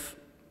working with,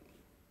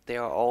 they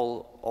are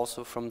all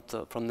also from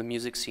the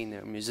music scene.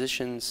 They're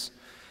musicians,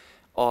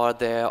 or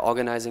they're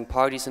organizing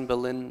parties in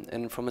Berlin.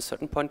 And from a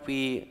certain point,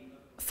 we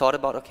thought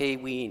about, okay,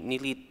 we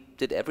nearly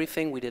did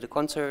everything. We did a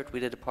concert, we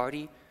did a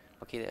party.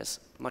 Okay, there's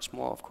much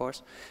more, of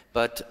course.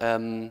 But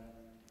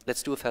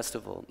let's do a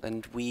festival.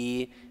 And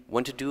we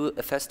want to do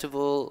a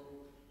festival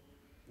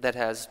that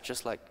has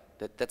just like,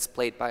 that's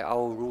played by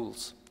our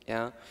rules.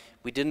 Yeah,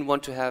 we didn't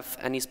want to have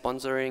any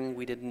sponsoring.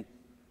 We didn't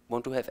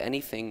want to have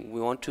anything. We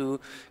want to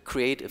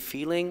create a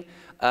feeling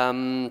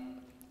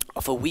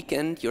of a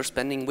weekend you're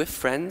spending with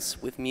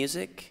friends, with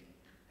music,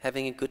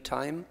 having a good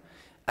time,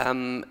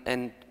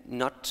 and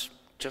not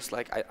just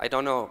like, I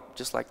don't know,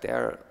 just like there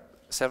are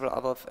several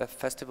other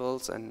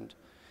festivals, and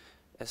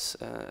as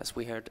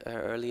we heard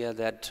earlier,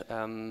 that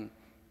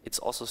it's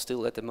also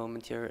still at the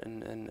moment here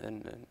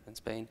in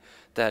Spain,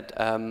 that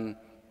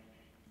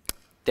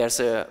there's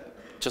a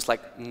just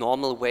like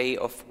normal way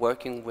of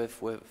working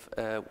with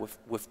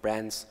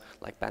brands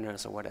like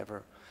banners or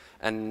whatever.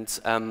 And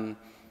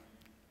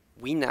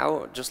we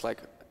now, just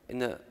like in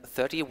the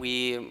third year,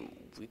 we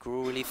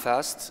grew really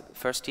fast.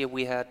 First year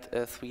we had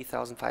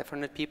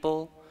 3,500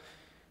 people.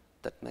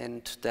 That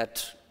meant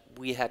that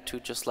we had to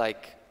just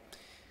like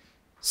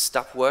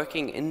stop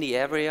working in the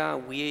area.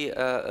 We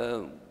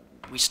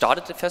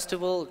started the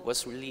festival. It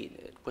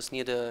was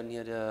near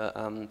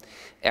the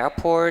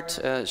airport,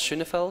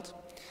 Schönefeld.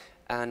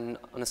 And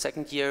on the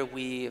second year,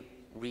 we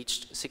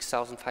reached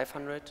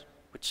 6,500,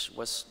 which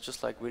was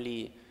just like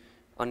really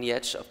on the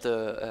edge of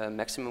the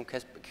maximum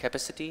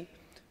capacity.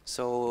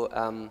 So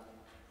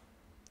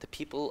the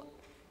people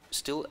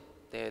still,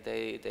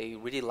 they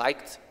really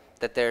liked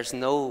that there's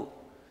no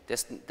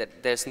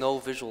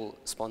visual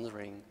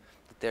sponsoring,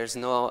 that there's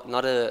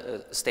not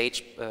a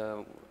stage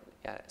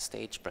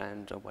stage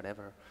brand or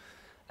whatever.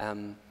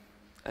 And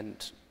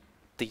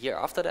the year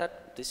after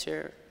that, this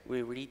year,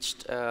 we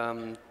reached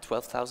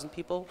 12,000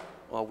 people,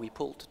 or we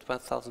pulled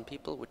 12,000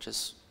 people, which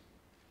is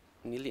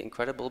nearly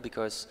incredible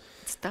because...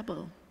 It's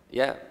double.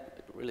 Yeah,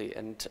 really.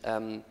 And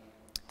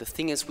the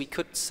thing is, we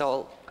could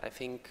sell, I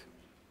think,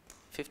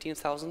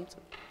 15,000,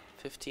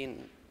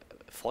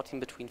 14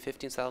 between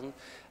 15,000,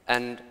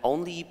 and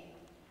only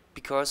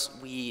because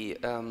we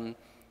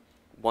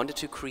wanted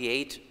to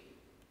create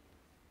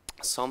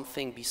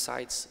something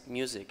besides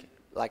music.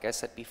 Like I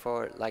said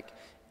before, like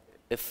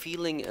a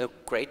feeling, a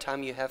great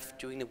time you have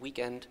during the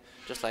weekend,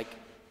 just like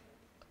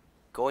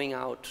going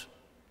out,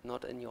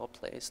 not in your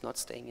place, not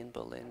staying in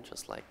Berlin,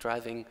 just like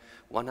driving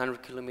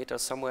 100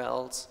 kilometers somewhere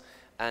else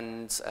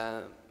and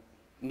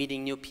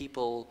meeting new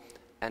people,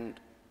 and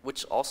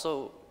which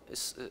also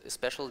is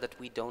special that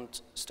we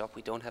don't stop,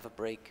 we don't have a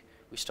break.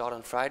 We start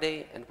on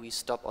Friday and we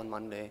stop on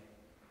Monday.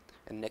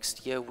 And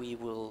next year we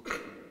will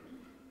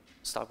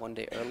start one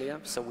day earlier,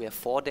 so we have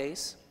 4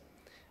 days.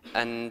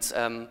 And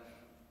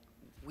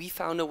we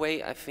found a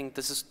way. I think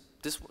this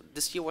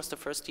year was the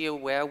first year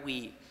where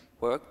we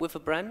worked with a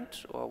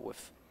brand, or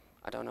with,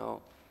 I don't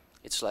know,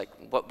 it's like,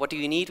 what do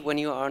you need when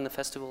you are on a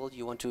festival?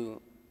 You want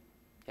to,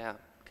 yeah,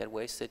 get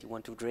wasted, you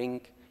want to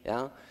drink,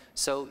 yeah?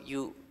 So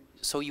you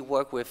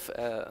work with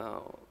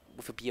a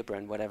beer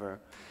brand, whatever.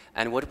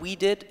 And what we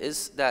did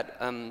is that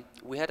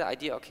we had an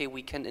idea, okay,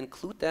 we can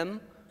include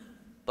them,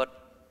 but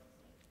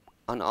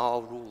on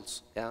our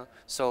rules, yeah?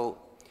 So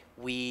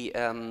we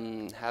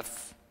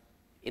have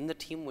in the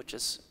team, which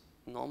is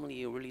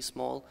normally really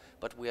small,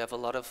 but we have a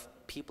lot of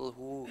people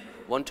who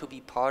want to be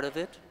part of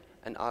it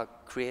and are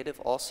creative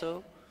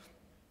also.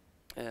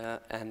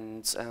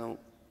 And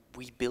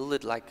we build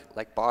it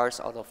like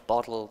bars out of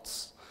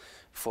bottles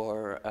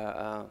for,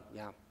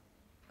 yeah,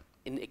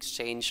 in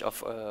exchange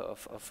of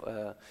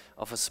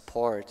a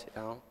support,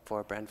 you know,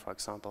 for a brand, for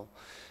example.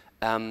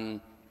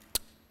 And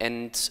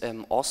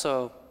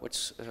also,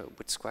 which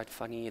is quite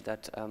funny,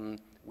 that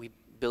we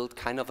built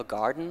kind of a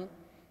garden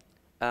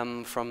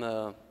from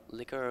a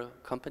liquor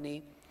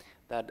company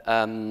that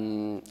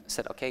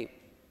said, okay,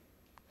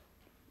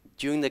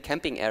 during the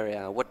camping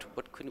area,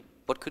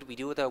 what could we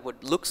do there?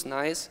 What looks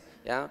nice,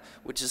 yeah,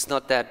 which is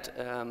not that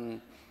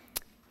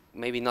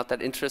maybe not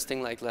that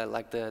interesting, like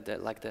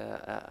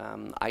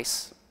the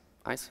ice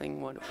ice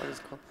thing. What is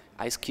it called?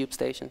 Ice cube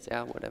stations.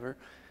 Yeah, whatever.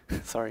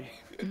 Sorry.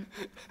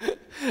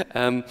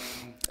 Yeah,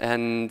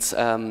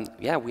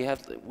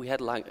 we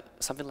had like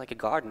something like a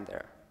garden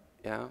there.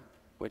 Yeah,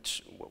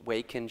 where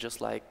you can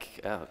just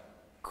like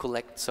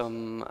collect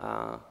some.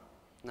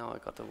 Now I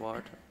got the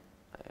word.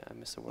 I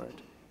missed the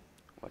word.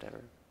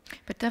 Whatever.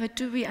 But David,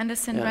 do we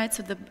understand right?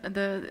 So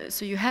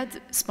so you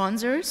had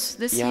sponsors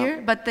this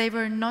year, but they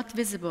were not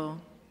visible.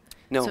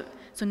 No.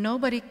 So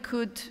nobody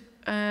could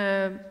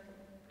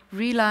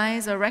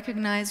realize or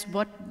recognize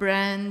what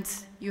brand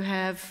you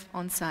have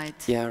on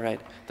site. Yeah, right.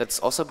 That's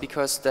also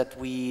because that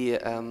we,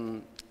 I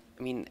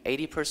mean,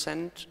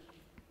 80%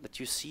 that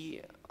you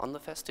see on the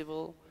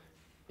festival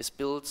is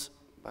built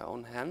by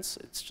own hands.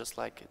 It's just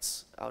like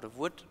it's out of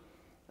wood,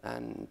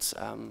 and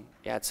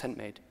yeah, it's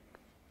handmade.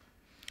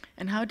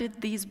 And how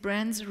did these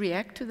brands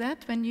react to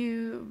that when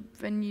you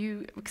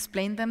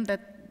explained them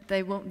that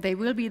they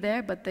will be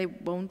there, but they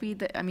won't be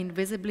there? I mean,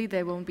 visibly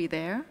they won't be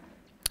there.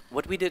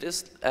 What we did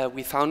is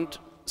we found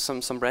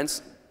some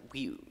brands.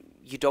 You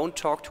don't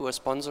talk to a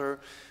sponsor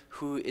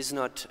who is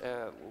not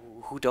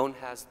who don't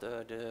has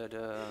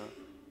the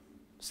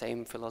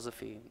same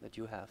philosophy that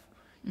you have.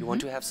 You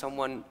want to have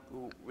someone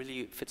who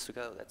really fits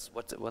together. That's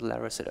what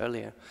Lara said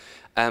earlier.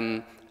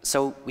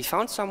 So we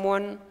found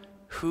someone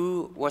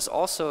who was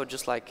also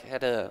just like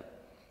had a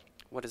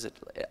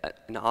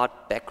an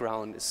art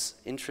background, is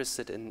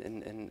interested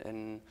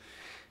in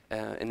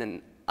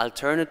an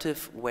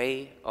alternative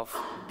way of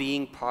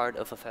being part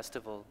of a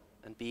festival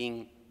and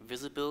being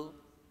visible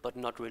but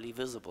not really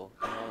visible,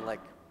 you know, like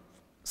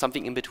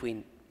something in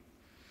between.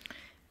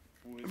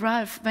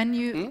 Ralph, when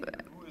you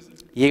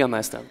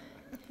Jägermeister.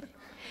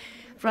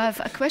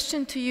 Ralph, a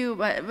question to you.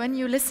 When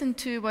you listen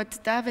to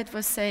what David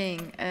was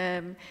saying,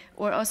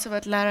 or also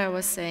what Lara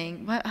was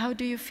saying, how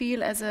do you feel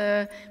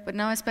but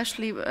now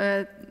especially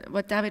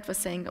what David was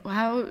saying,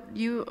 how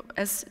you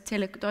as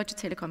Deutsche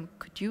Telekom,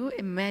 could you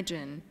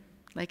imagine,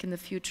 like in the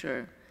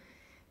future,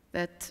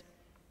 could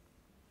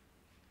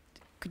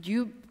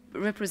you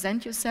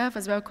represent yourself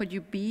as well? Could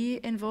you be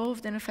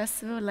involved in a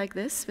festival like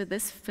this, with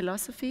this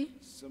philosophy?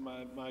 So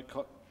my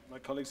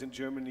colleagues in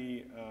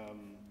Germany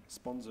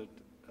sponsored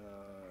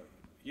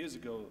years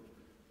ago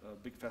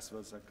big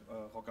festivals like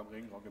Rock am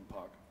Ring, Rock im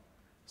Park.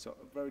 So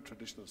very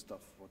traditional stuff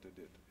what they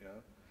did, yeah.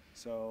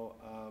 So,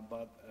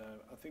 but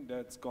I think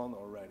that's gone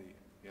already,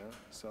 yeah.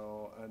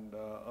 So, and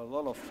a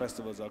lot of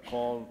festivals are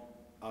calling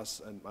us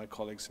and my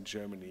colleagues in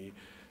Germany,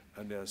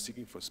 and they are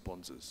seeking for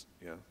sponsors,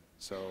 yeah.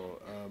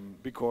 So,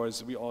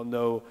 because we all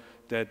know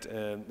that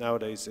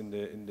nowadays in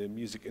the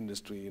music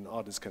industry, an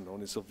artist can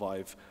only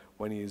survive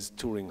when he is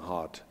touring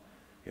hard.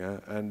 Yeah,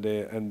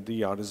 and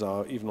the artists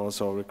are even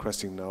also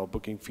requesting now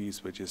booking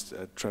fees, which is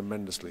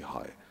tremendously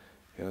high.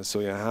 Yeah,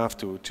 so you have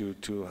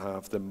to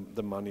have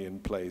the money in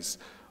place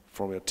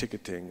from your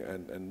ticketing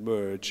and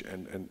merch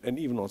and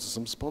even also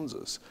some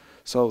sponsors.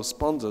 So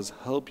sponsors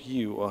help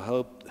you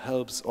or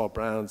helps our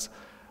brands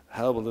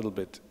help a little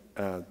bit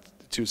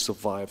to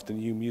survive the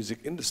new music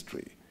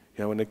industry.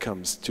 Yeah, when it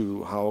comes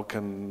to how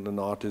can an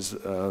artist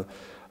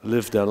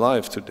live their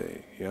life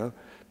today. Yeah.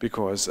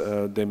 Because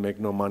they make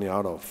no money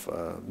out of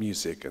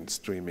music and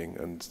streaming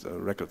and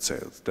record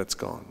sales. That's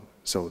gone.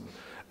 So,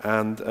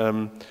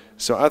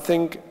 so I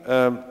think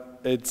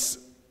it's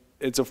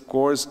of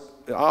course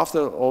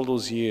after all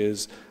those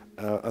years,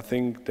 I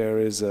think there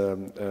is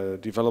a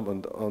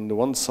development on the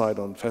one side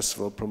on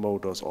festival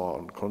promoters or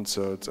on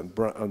concerts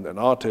and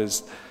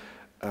artists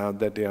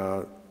that they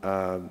are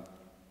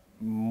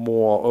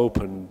more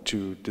open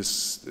to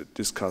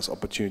discuss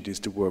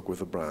opportunities to work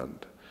with a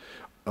brand.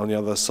 On the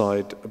other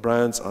side,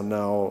 brands are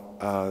now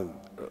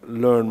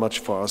learn much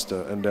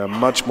faster, and they're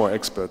much more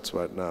experts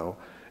right now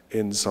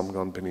in some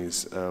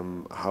companies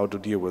how to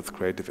deal with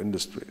creative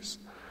industries.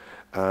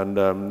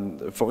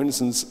 And for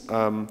instance,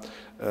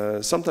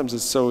 sometimes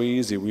it's so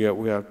easy. We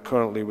are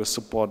currently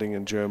supporting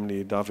in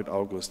Germany David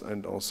August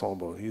and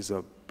Ensemble. He's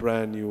a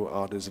brand new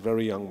artist,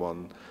 very young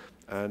one,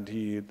 and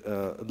he'd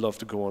love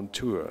to go on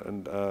tour.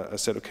 And I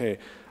said, okay,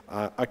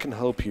 I can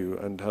help you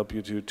and help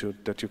you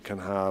that you can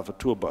have a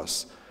tour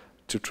bus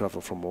to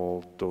travel from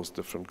all those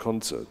different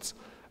concerts.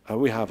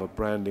 We have a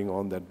branding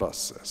on that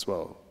bus as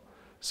well.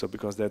 So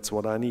because that's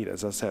what I need.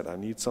 As I said, I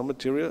need some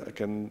material. I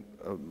can,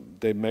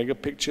 they make a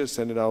picture,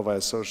 send it out via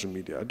social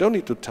media. I don't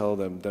need to tell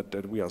them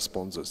that we are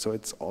sponsors, so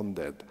it's on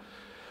that.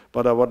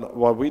 But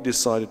what we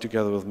decided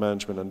together with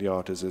management and the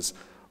artists is,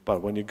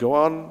 but when you go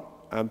on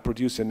and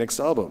produce your next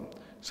album,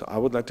 so I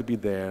would like to be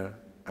there,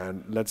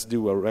 and let's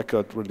do a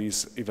record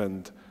release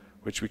event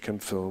which we can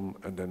film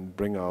and then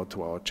bring out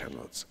to our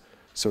channels.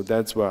 So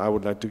that's where I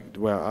would like to,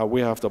 where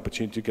we have the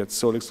opportunity to get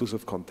sole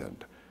exclusive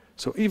content.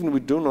 So even we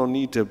do not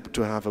need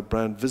to have a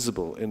brand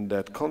visible in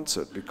that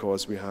concert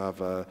because we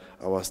have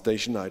our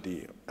station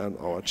ID and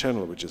our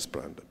channel which is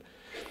branded.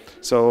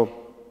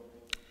 So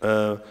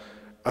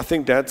I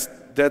think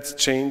that's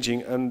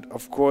changing, and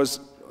of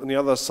course on the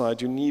other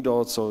side you need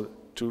also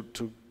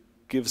to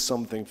give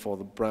something for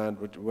the brand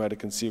where they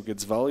can see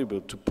it's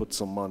valuable to put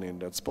some money in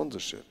that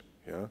sponsorship.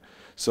 Yeah.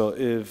 So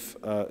if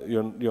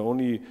you're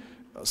only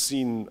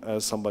seen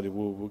as somebody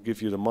who will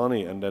give you the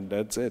money and then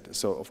that's it.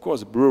 So of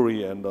course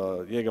brewery and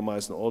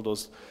Jägermeister and all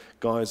those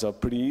guys are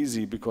pretty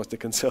easy because they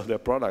can sell their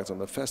products on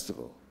the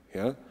festival.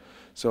 Yeah.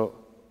 So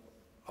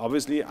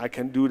obviously I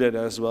can do that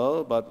as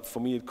well, but for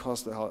me it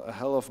costs a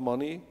hell of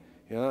money.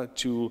 Yeah,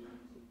 to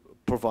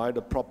provide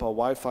a proper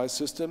Wi-Fi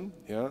system.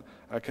 Yeah,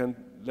 I can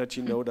let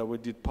you know that we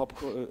did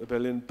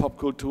Berlin Pop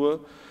Culture,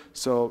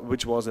 so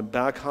which was in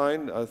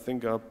Berghain. I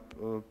think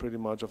pretty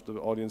much of the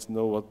audience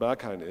know what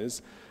Berghain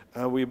is.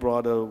 And we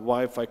brought a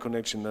Wi-Fi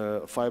connection,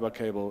 a fiber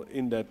cable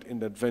in that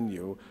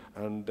venue,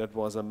 and that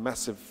was a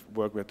massive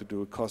work we had to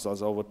do. It cost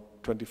us over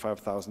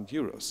 25,000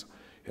 euros,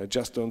 yeah,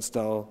 just to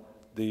install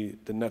the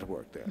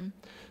network there.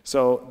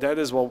 So that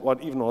is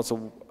what even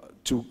also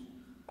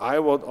I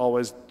would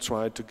always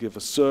try to give a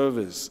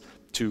service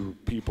to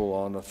people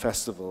on a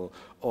festival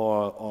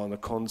or on a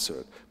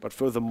concert. But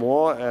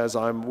furthermore, as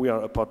we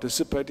are a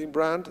participating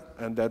brand,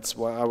 and that's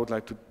why I would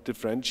like to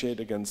differentiate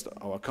against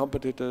our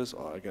competitors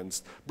or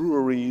against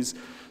breweries.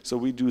 So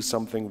we do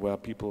something where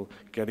people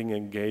getting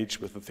engaged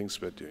with the things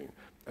we're doing.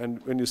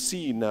 And when you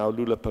see now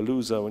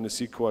Lollapalooza, when you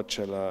see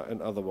Coachella and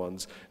other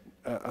ones,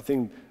 I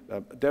think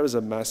there is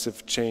a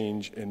massive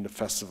change in the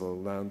festival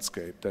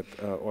landscape that,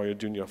 or you're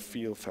doing your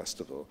field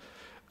festival.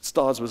 It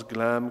starts with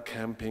glam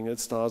camping. It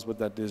starts with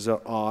that there's an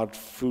art,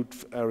 food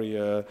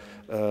area.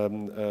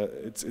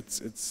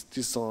 It's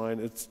design.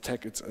 It's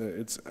tech.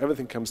 It's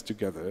everything comes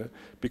together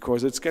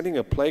because it's getting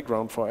a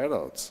playground for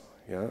adults.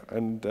 Yeah,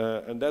 and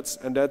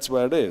that's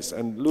where it is.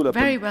 And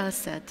very well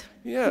said.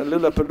 Yeah,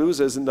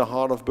 Lollapalooza is in the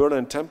heart of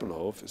Berlin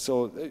Tempelhof.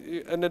 So,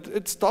 and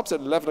it stops at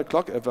 11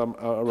 o'clock if I'm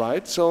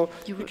right. So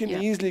you can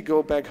easily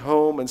go back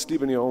home and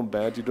sleep in your own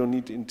bed. You don't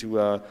need into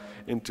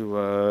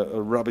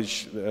a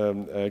rubbish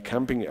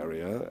camping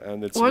area,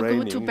 and it's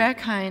raining. Or go to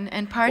Berghain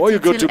and party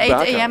till 8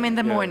 a.m. in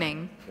the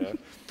morning. Yeah.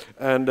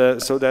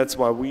 And so that's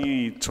why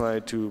we try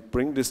to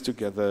bring this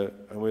together,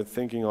 and we're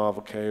thinking of,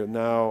 okay,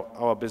 now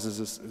our business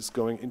is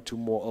going into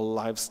more a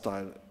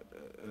lifestyle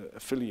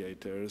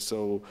affiliator,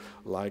 so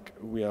like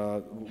we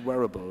are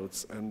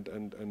wearables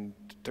and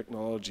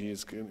technology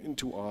is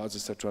into arts,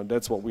 etc. And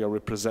that's what we are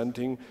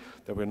representing,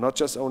 that we're not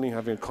just only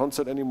having a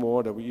concert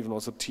anymore, that we even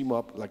also team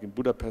up, like in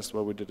Budapest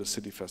where we did a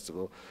city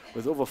festival,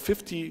 with over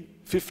 50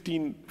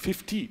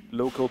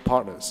 local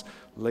partners,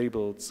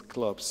 labels,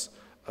 clubs,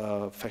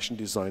 fashion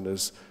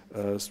designers,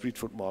 street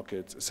food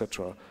markets,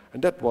 etc.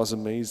 And that was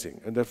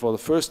amazing. And that for the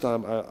first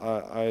time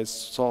I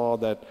saw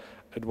that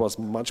it was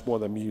much more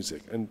than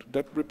music, and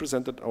that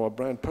represented our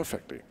brand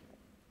perfectly.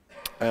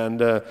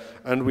 And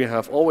we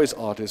have always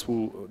artists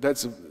who,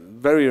 that's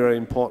very, very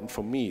important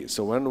for me.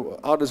 So when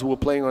artists who are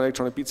playing on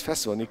Electronic Beats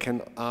Festival, and you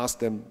can ask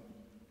them,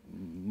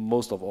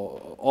 most of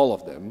all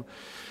of them,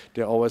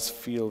 they always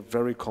feel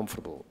very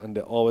comfortable, and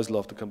they always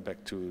love to come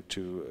back to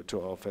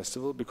our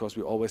festival because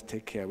we always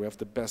take care. We have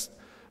the best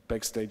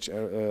backstage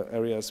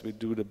areas. We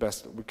do the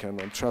best we can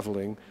on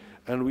traveling,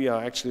 and we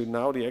are actually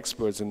now the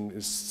experts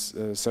in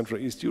Central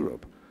East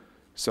Europe.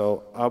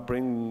 So I'll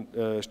bring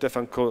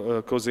Stefan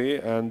Kose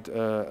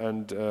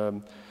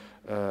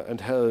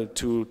and Hel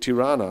to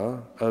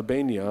Tirana,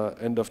 Albania,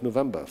 end of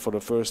November. For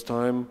the first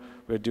time,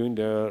 we're doing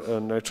their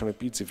Electronic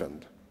Beats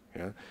event.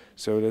 Yeah,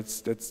 so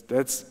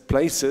that's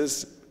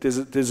places. This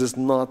is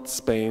not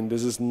Spain.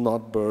 This is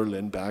not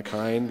Berlin,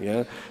 Berghain.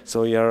 Yeah,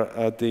 so you're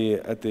at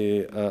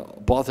the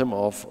bottom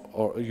of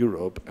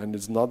Europe, and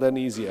it's not an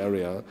easy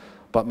area.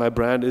 But my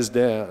brand is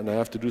there, and I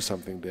have to do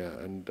something there,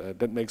 and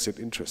that makes it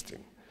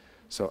interesting.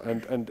 So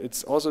and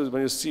it's also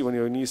when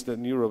you're in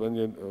Eastern Europe,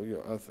 and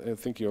I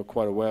think you're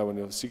quite aware when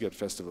you're at Seagate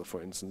Festival,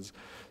 for instance.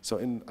 So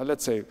in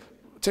let's say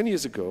 10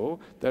 years ago,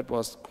 that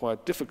was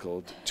quite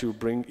difficult to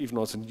bring even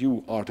also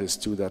new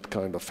artists to that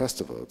kind of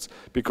festivals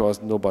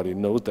because nobody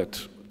knows that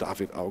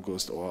David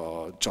August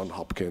or John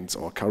Hopkins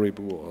or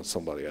Caribou or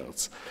somebody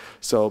else.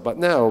 So, but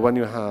now when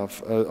you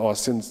have, or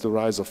since the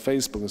rise of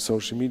Facebook and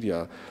social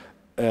media,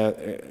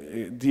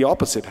 the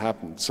opposite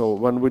happened. So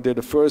when we did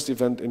the first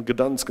event in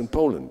Gdansk in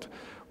Poland,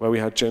 where we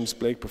had James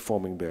Blake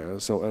performing there.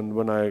 So, and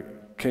when I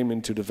came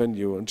into the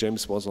venue and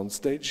James was on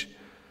stage,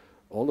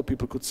 all the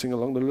people could sing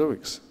along the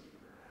lyrics.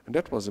 And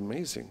that was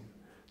amazing.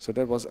 So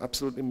that was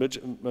absolutely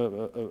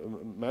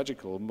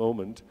magical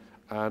moment.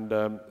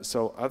 And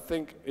so I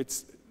think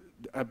it's,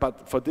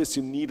 but for this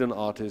you need an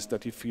artist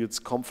that he feels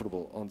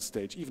comfortable on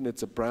stage, even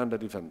it's a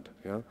branded event.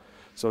 Yeah.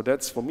 So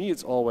that's, for me,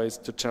 it's always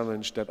the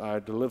challenge that I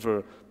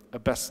deliver a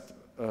best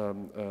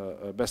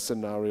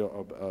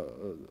scenario,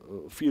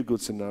 a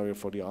feel-good scenario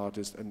for the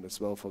artist and as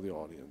well for the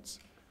audience.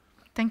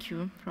 Thank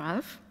you,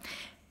 Ralph.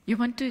 You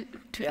want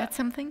to add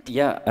something?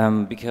 Yeah,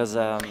 because...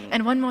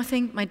 and one more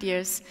thing, my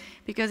dears,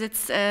 because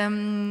it's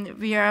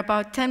we are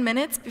about 10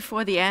 minutes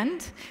before the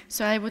end,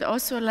 so I would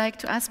also like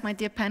to ask my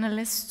dear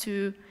panelists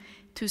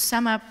to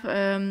sum up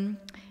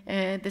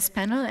this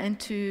panel and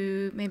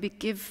to maybe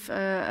give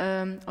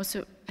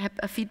also have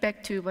a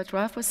feedback to what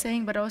Ralph was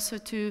saying, but also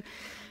to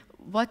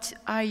what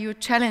are your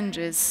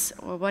challenges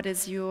or what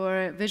is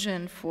your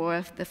vision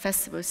for the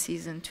festival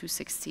season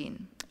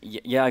 2016?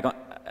 Yeah,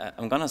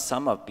 I'm gonna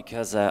sum up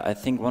because I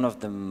think one of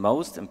the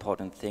most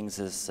important things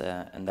is,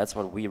 and that's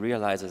what we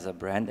realize as a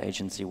brand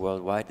agency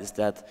worldwide, is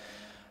that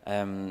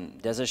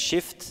there's a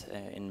shift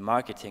in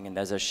marketing and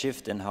there's a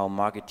shift in how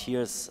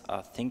marketeers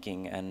are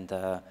thinking. And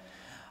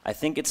I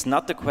think it's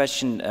not the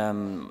question,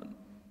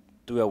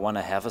 do I want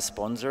to have a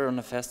sponsor on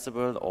a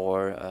festival,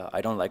 or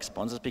I don't like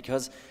sponsors,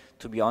 because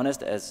to be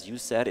honest, as you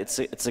said,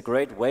 it's a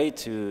great way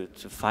to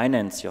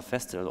finance your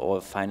festival, or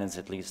finance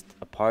at least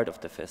a part of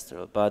the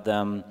festival. But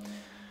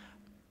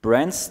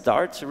brands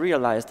start to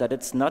realize that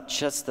it's not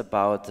just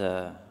about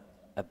a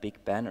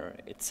big banner.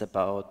 It's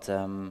about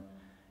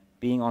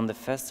being on the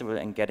festival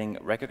and getting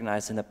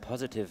recognized in a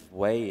positive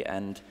way.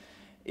 And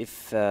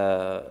if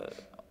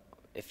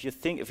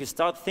you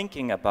start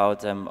thinking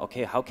about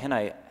okay, how can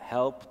I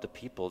help the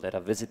people that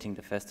are visiting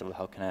the festival?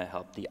 How can I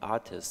help the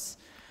artists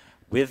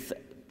with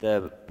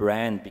the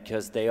brand,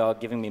 because they are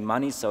giving me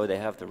money, so they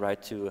have the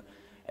right to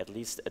at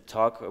least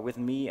talk with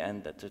me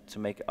and to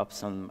make up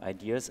some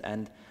ideas.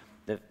 And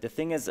the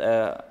thing is,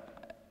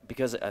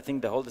 because I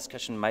think the whole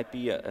discussion might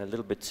be a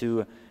little bit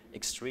too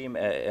extreme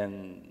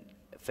in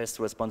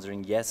festival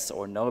sponsoring, yes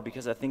or no,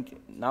 because I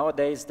think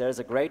nowadays there's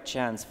a great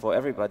chance for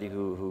everybody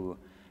who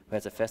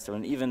has a festival,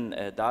 and even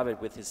David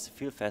with his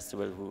field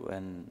festival,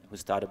 who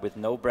started with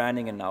no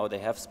branding and now they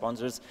have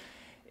sponsors.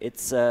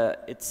 It's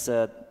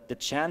the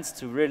chance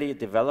to really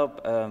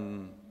develop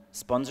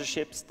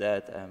sponsorships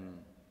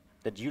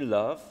that you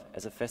love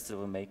as a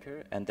festival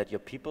maker and that your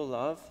people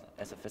love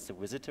as a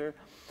festival visitor.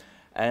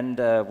 And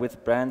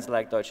with brands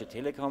like Deutsche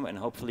Telekom, and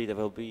hopefully there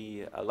will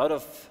be a lot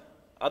of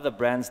other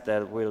brands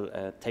that will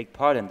take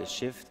part in this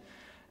shift,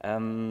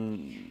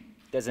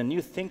 there's a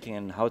new thinking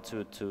in how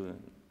to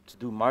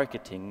do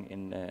marketing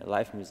in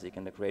live music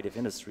and the creative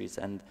industries.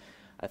 And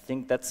I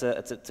think it's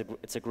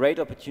a great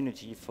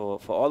opportunity for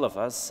all of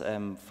us,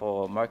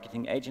 for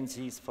marketing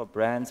agencies, for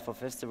brands, for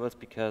festivals,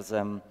 because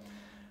in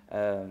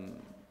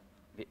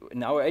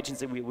our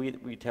agency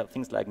we tell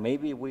things like,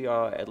 maybe we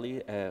are at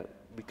least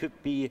we could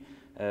be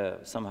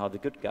somehow the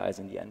good guys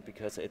in the end,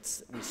 because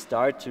we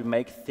start to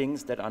make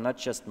things that are not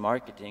just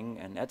marketing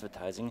and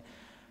advertising.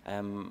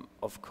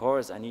 Of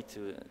course, I need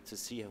to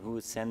see who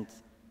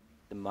sent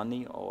the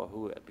money, or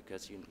who,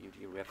 because you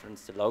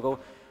referenced the logo.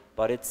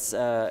 But it's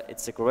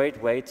a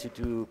great way to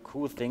do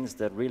cool things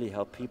that really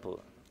help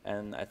people,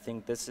 and I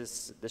think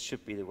this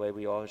should be the way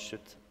we all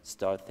should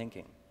start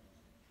thinking.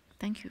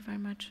 Thank you very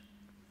much.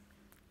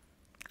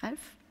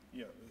 Ralf?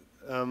 Yeah,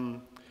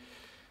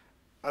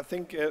 I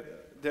think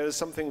there is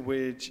something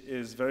which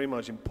is very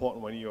much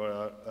important when you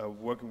are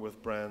working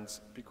with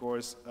brands,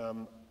 because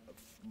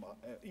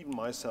even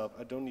myself,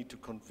 I don't need to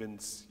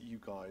convince you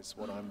guys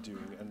what I'm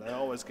doing, and I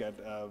always get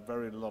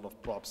very lot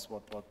of props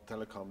what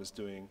Telecom is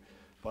doing.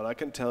 But I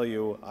can tell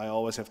you, I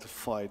always have to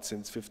fight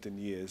since 15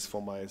 years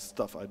for my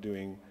stuff I'm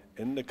doing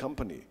in the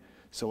company.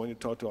 So when you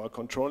talk to our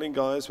controlling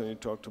guys, when you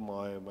talk to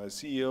my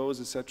CEOs,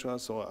 etc.,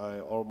 so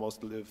I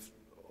almost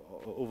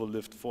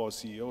overlived 4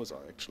 CEOs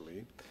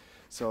actually.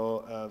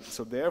 So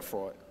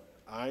therefore,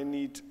 I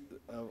need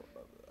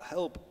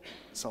help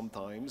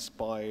sometimes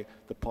by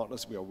the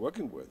partners we are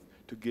working with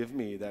to give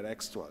me that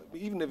extra,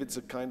 even if it's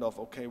a kind of,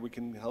 okay, we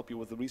can help you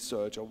with the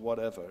research or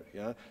whatever,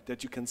 yeah,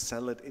 that you can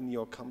sell it in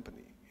your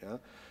company. Yeah?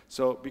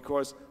 So,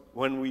 because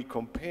when we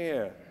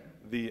compare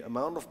the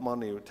amount of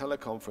money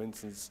Telecom, for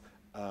instance,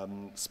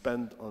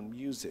 spend on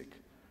music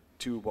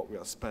to what we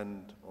are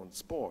spend on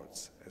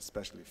sports,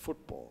 especially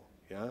football,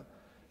 yeah.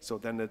 So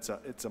then it's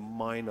a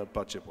minor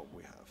budget what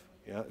we have,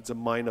 yeah. It's a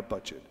minor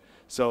budget.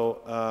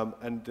 So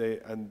and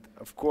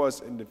of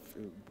course,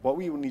 what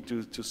we need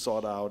to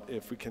sort out,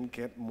 if we can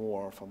get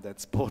more from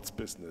that sports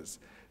business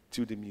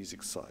to the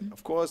music side,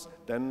 of course,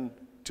 then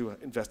to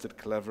invest it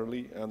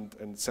cleverly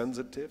and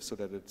sensitive, so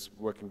that it's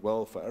working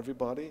well for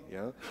everybody,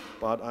 yeah.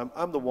 But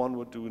I'm the one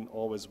who doing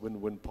always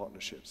win-win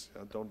partnerships.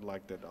 I don't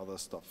like that other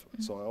stuff,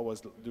 so I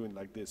always doing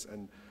like this.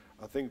 And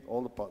I think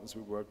all the partners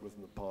we worked with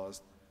in the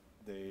past,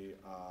 they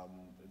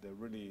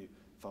really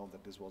found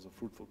that this was a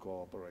fruitful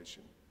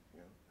cooperation.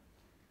 Yeah.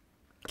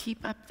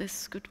 Keep up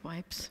this good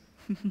vibes.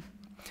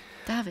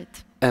 David.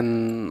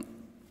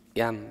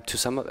 Yeah, to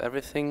sum up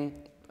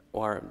everything,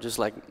 or just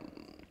like,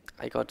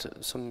 I got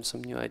some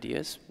new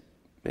ideas,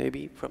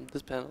 maybe, from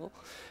this panel.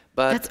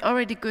 But that's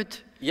already good.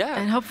 Yeah.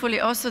 And hopefully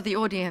also the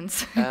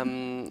audience.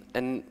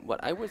 And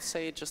what I would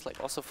say, just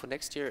like also for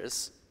next year,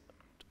 is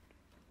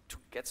to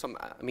get some,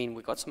 I mean,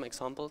 we got some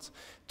examples,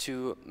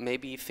 to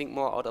maybe think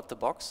more out of the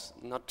box,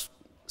 not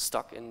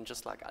stuck in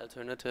just like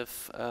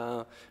alternative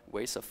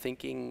ways of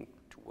thinking,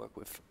 to work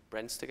with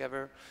brands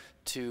together,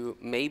 to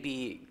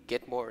maybe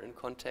get more in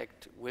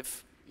contact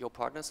with your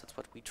partners. That's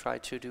what we try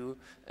to do,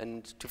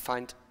 and to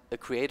find a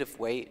creative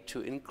way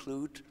to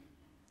include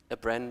a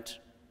brand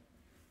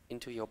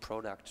into your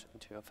product,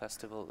 into your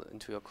festival,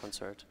 into your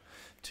concert,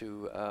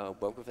 to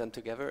work with them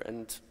together,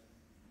 and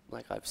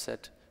like I've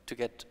said, to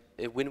get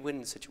a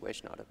win-win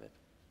situation out of it.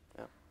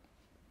 Yeah.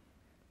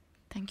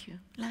 Thank you.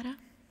 Lara?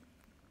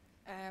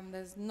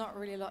 There's not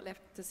really a lot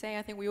left to say.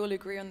 I think we all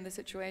agree on the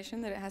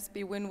situation, that it has to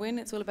be win-win.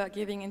 It's all about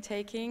giving and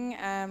taking.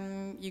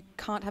 You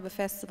can't have a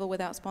festival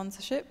without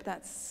sponsorship.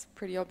 That's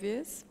pretty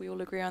obvious. We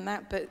all agree on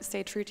that. But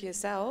stay true to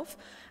yourself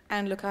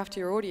and look after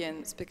your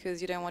audience,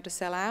 because you don't want to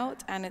sell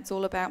out. And it's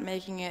all about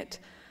making it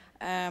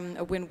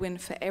a win-win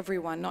for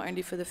everyone, not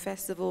only for the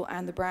festival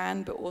and the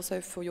brand, but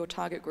also for your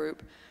target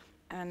group.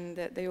 And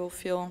that they all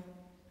feel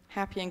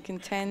happy and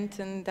content.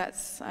 And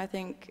that's, I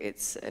think,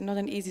 it's not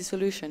an easy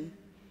solution.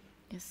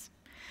 Yes.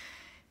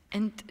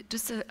 And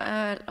just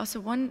also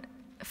one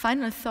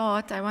final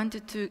thought I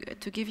wanted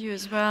to give you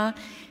as well,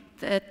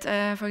 that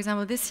for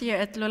example this year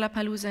at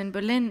Lollapalooza in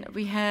Berlin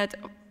we had,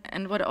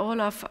 and what all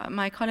of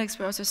my colleagues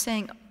were also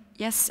saying,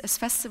 yes, as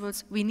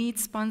festivals we need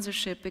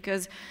sponsorship,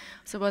 because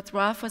so what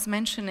Ralph was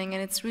mentioning,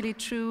 and it's really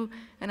true,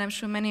 and I'm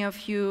sure many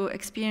of you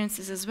experience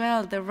this as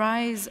well, the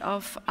rise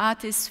of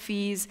artist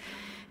fees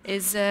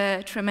is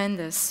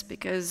tremendous,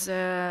 because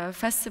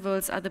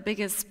festivals are the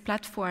biggest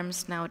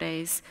platforms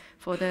nowadays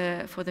for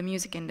the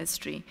music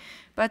industry.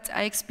 But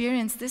I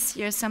experienced this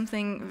year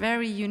something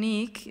very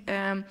unique,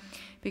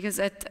 because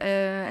at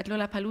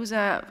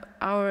Lollapalooza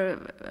our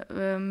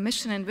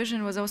mission and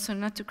vision was also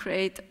not to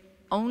create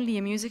only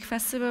a music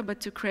festival, but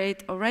to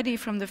create already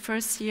from the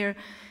first year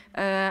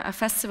a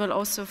festival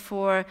also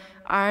for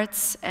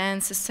arts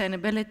and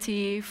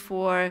sustainability,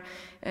 for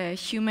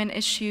human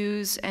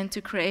issues, and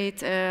to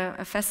create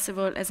a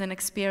festival as an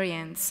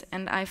experience.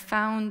 And I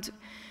found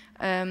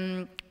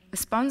a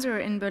sponsor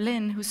in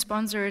Berlin who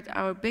sponsored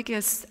our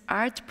biggest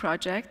art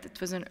project. It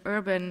was an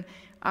urban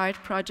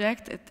art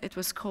project. It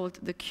was called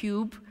The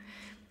Cube,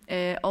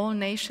 All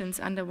Nations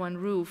Under One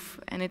Roof.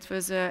 And it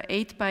was a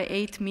 8 by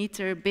 8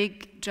 meter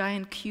big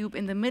giant cube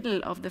in the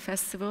middle of the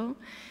festival,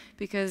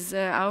 because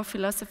our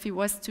philosophy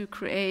was to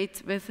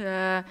create with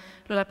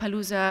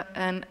Lollapalooza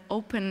an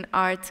open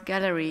art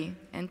gallery,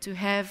 and to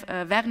have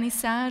a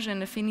vernissage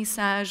and a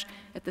finissage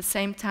at the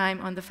same time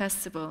on the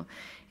festival.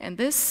 And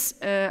this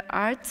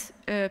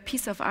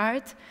piece of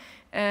art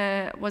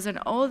was on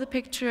all the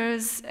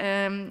pictures,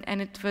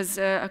 and it was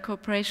a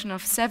cooperation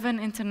of 7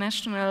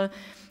 international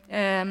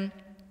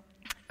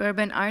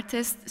urban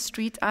artists,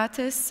 street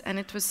artists, and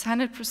it was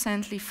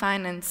 100%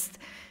 financed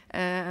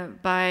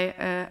by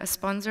a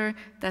sponsor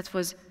that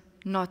was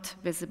not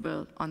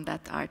visible on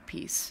that art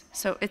piece.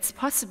 So it's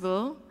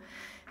possible,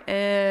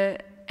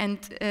 and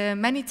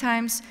many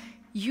times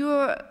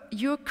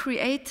your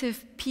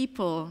creative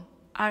people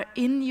are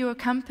in your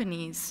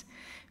companies.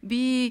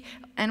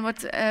 And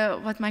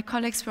what my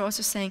colleagues were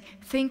also saying,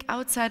 think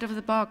outside of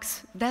the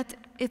box, that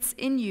it's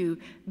in you.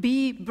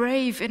 Be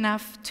brave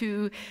enough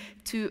to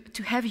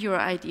have your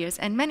ideas.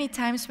 And many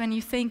times when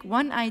you think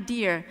one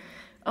idea,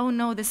 oh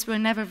no, this will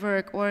never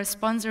work, or a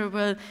sponsor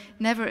will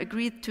never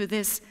agree to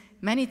this,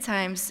 many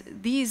times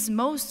these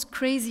most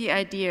crazy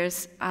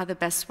ideas are the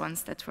best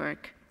ones that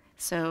work.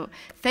 So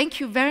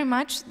thank you very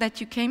much that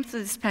you came to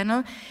this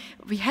panel.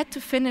 We had to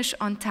finish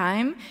on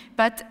time,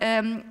 but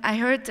I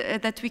heard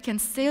that we can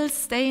still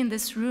stay in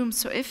this room,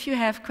 so if you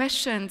have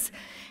questions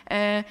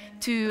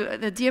to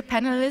the dear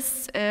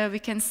panelists, we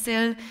can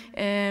still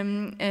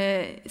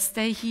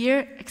stay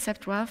here,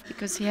 except Ralph,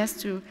 because he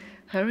has to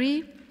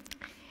hurry.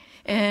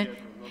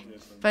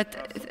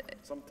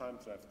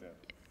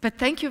 But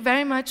thank you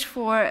very much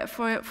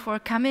for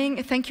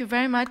coming. Thank you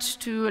very much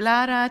to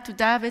Lara, to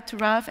David, to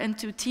Ralph, and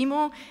to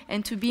Timo,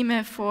 and to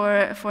BIME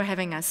for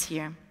having us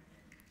here.